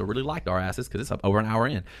means you must have really liked our asses because it's up over an hour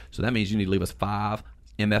in. So that means you need to leave us 5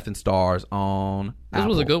 MF and stars on This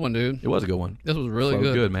was a Apple. good one, dude. It was a good one. This was really So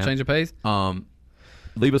good. man. Change of pace.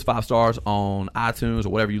 Leave us 5 stars on iTunes or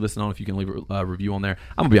whatever you listen on. If you can leave a review on there,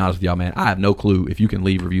 I'm gonna be honest with y'all, man. I have no clue if you can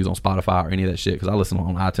leave reviews on Spotify or any of that shit because I listen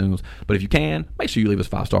on iTunes. But if you can, make sure you leave us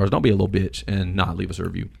 5 stars. Don't be a little bitch and not leave us a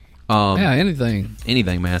review. Yeah, anything.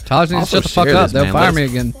 Anything, man. College needs to Also shut the fuck share up. this, They'll man. fire Let me us-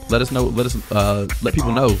 again. Let us know. Let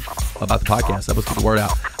people know about the podcast. Help us get the word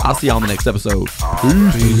out. I'll see y'all on the next episode.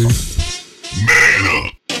 Man up.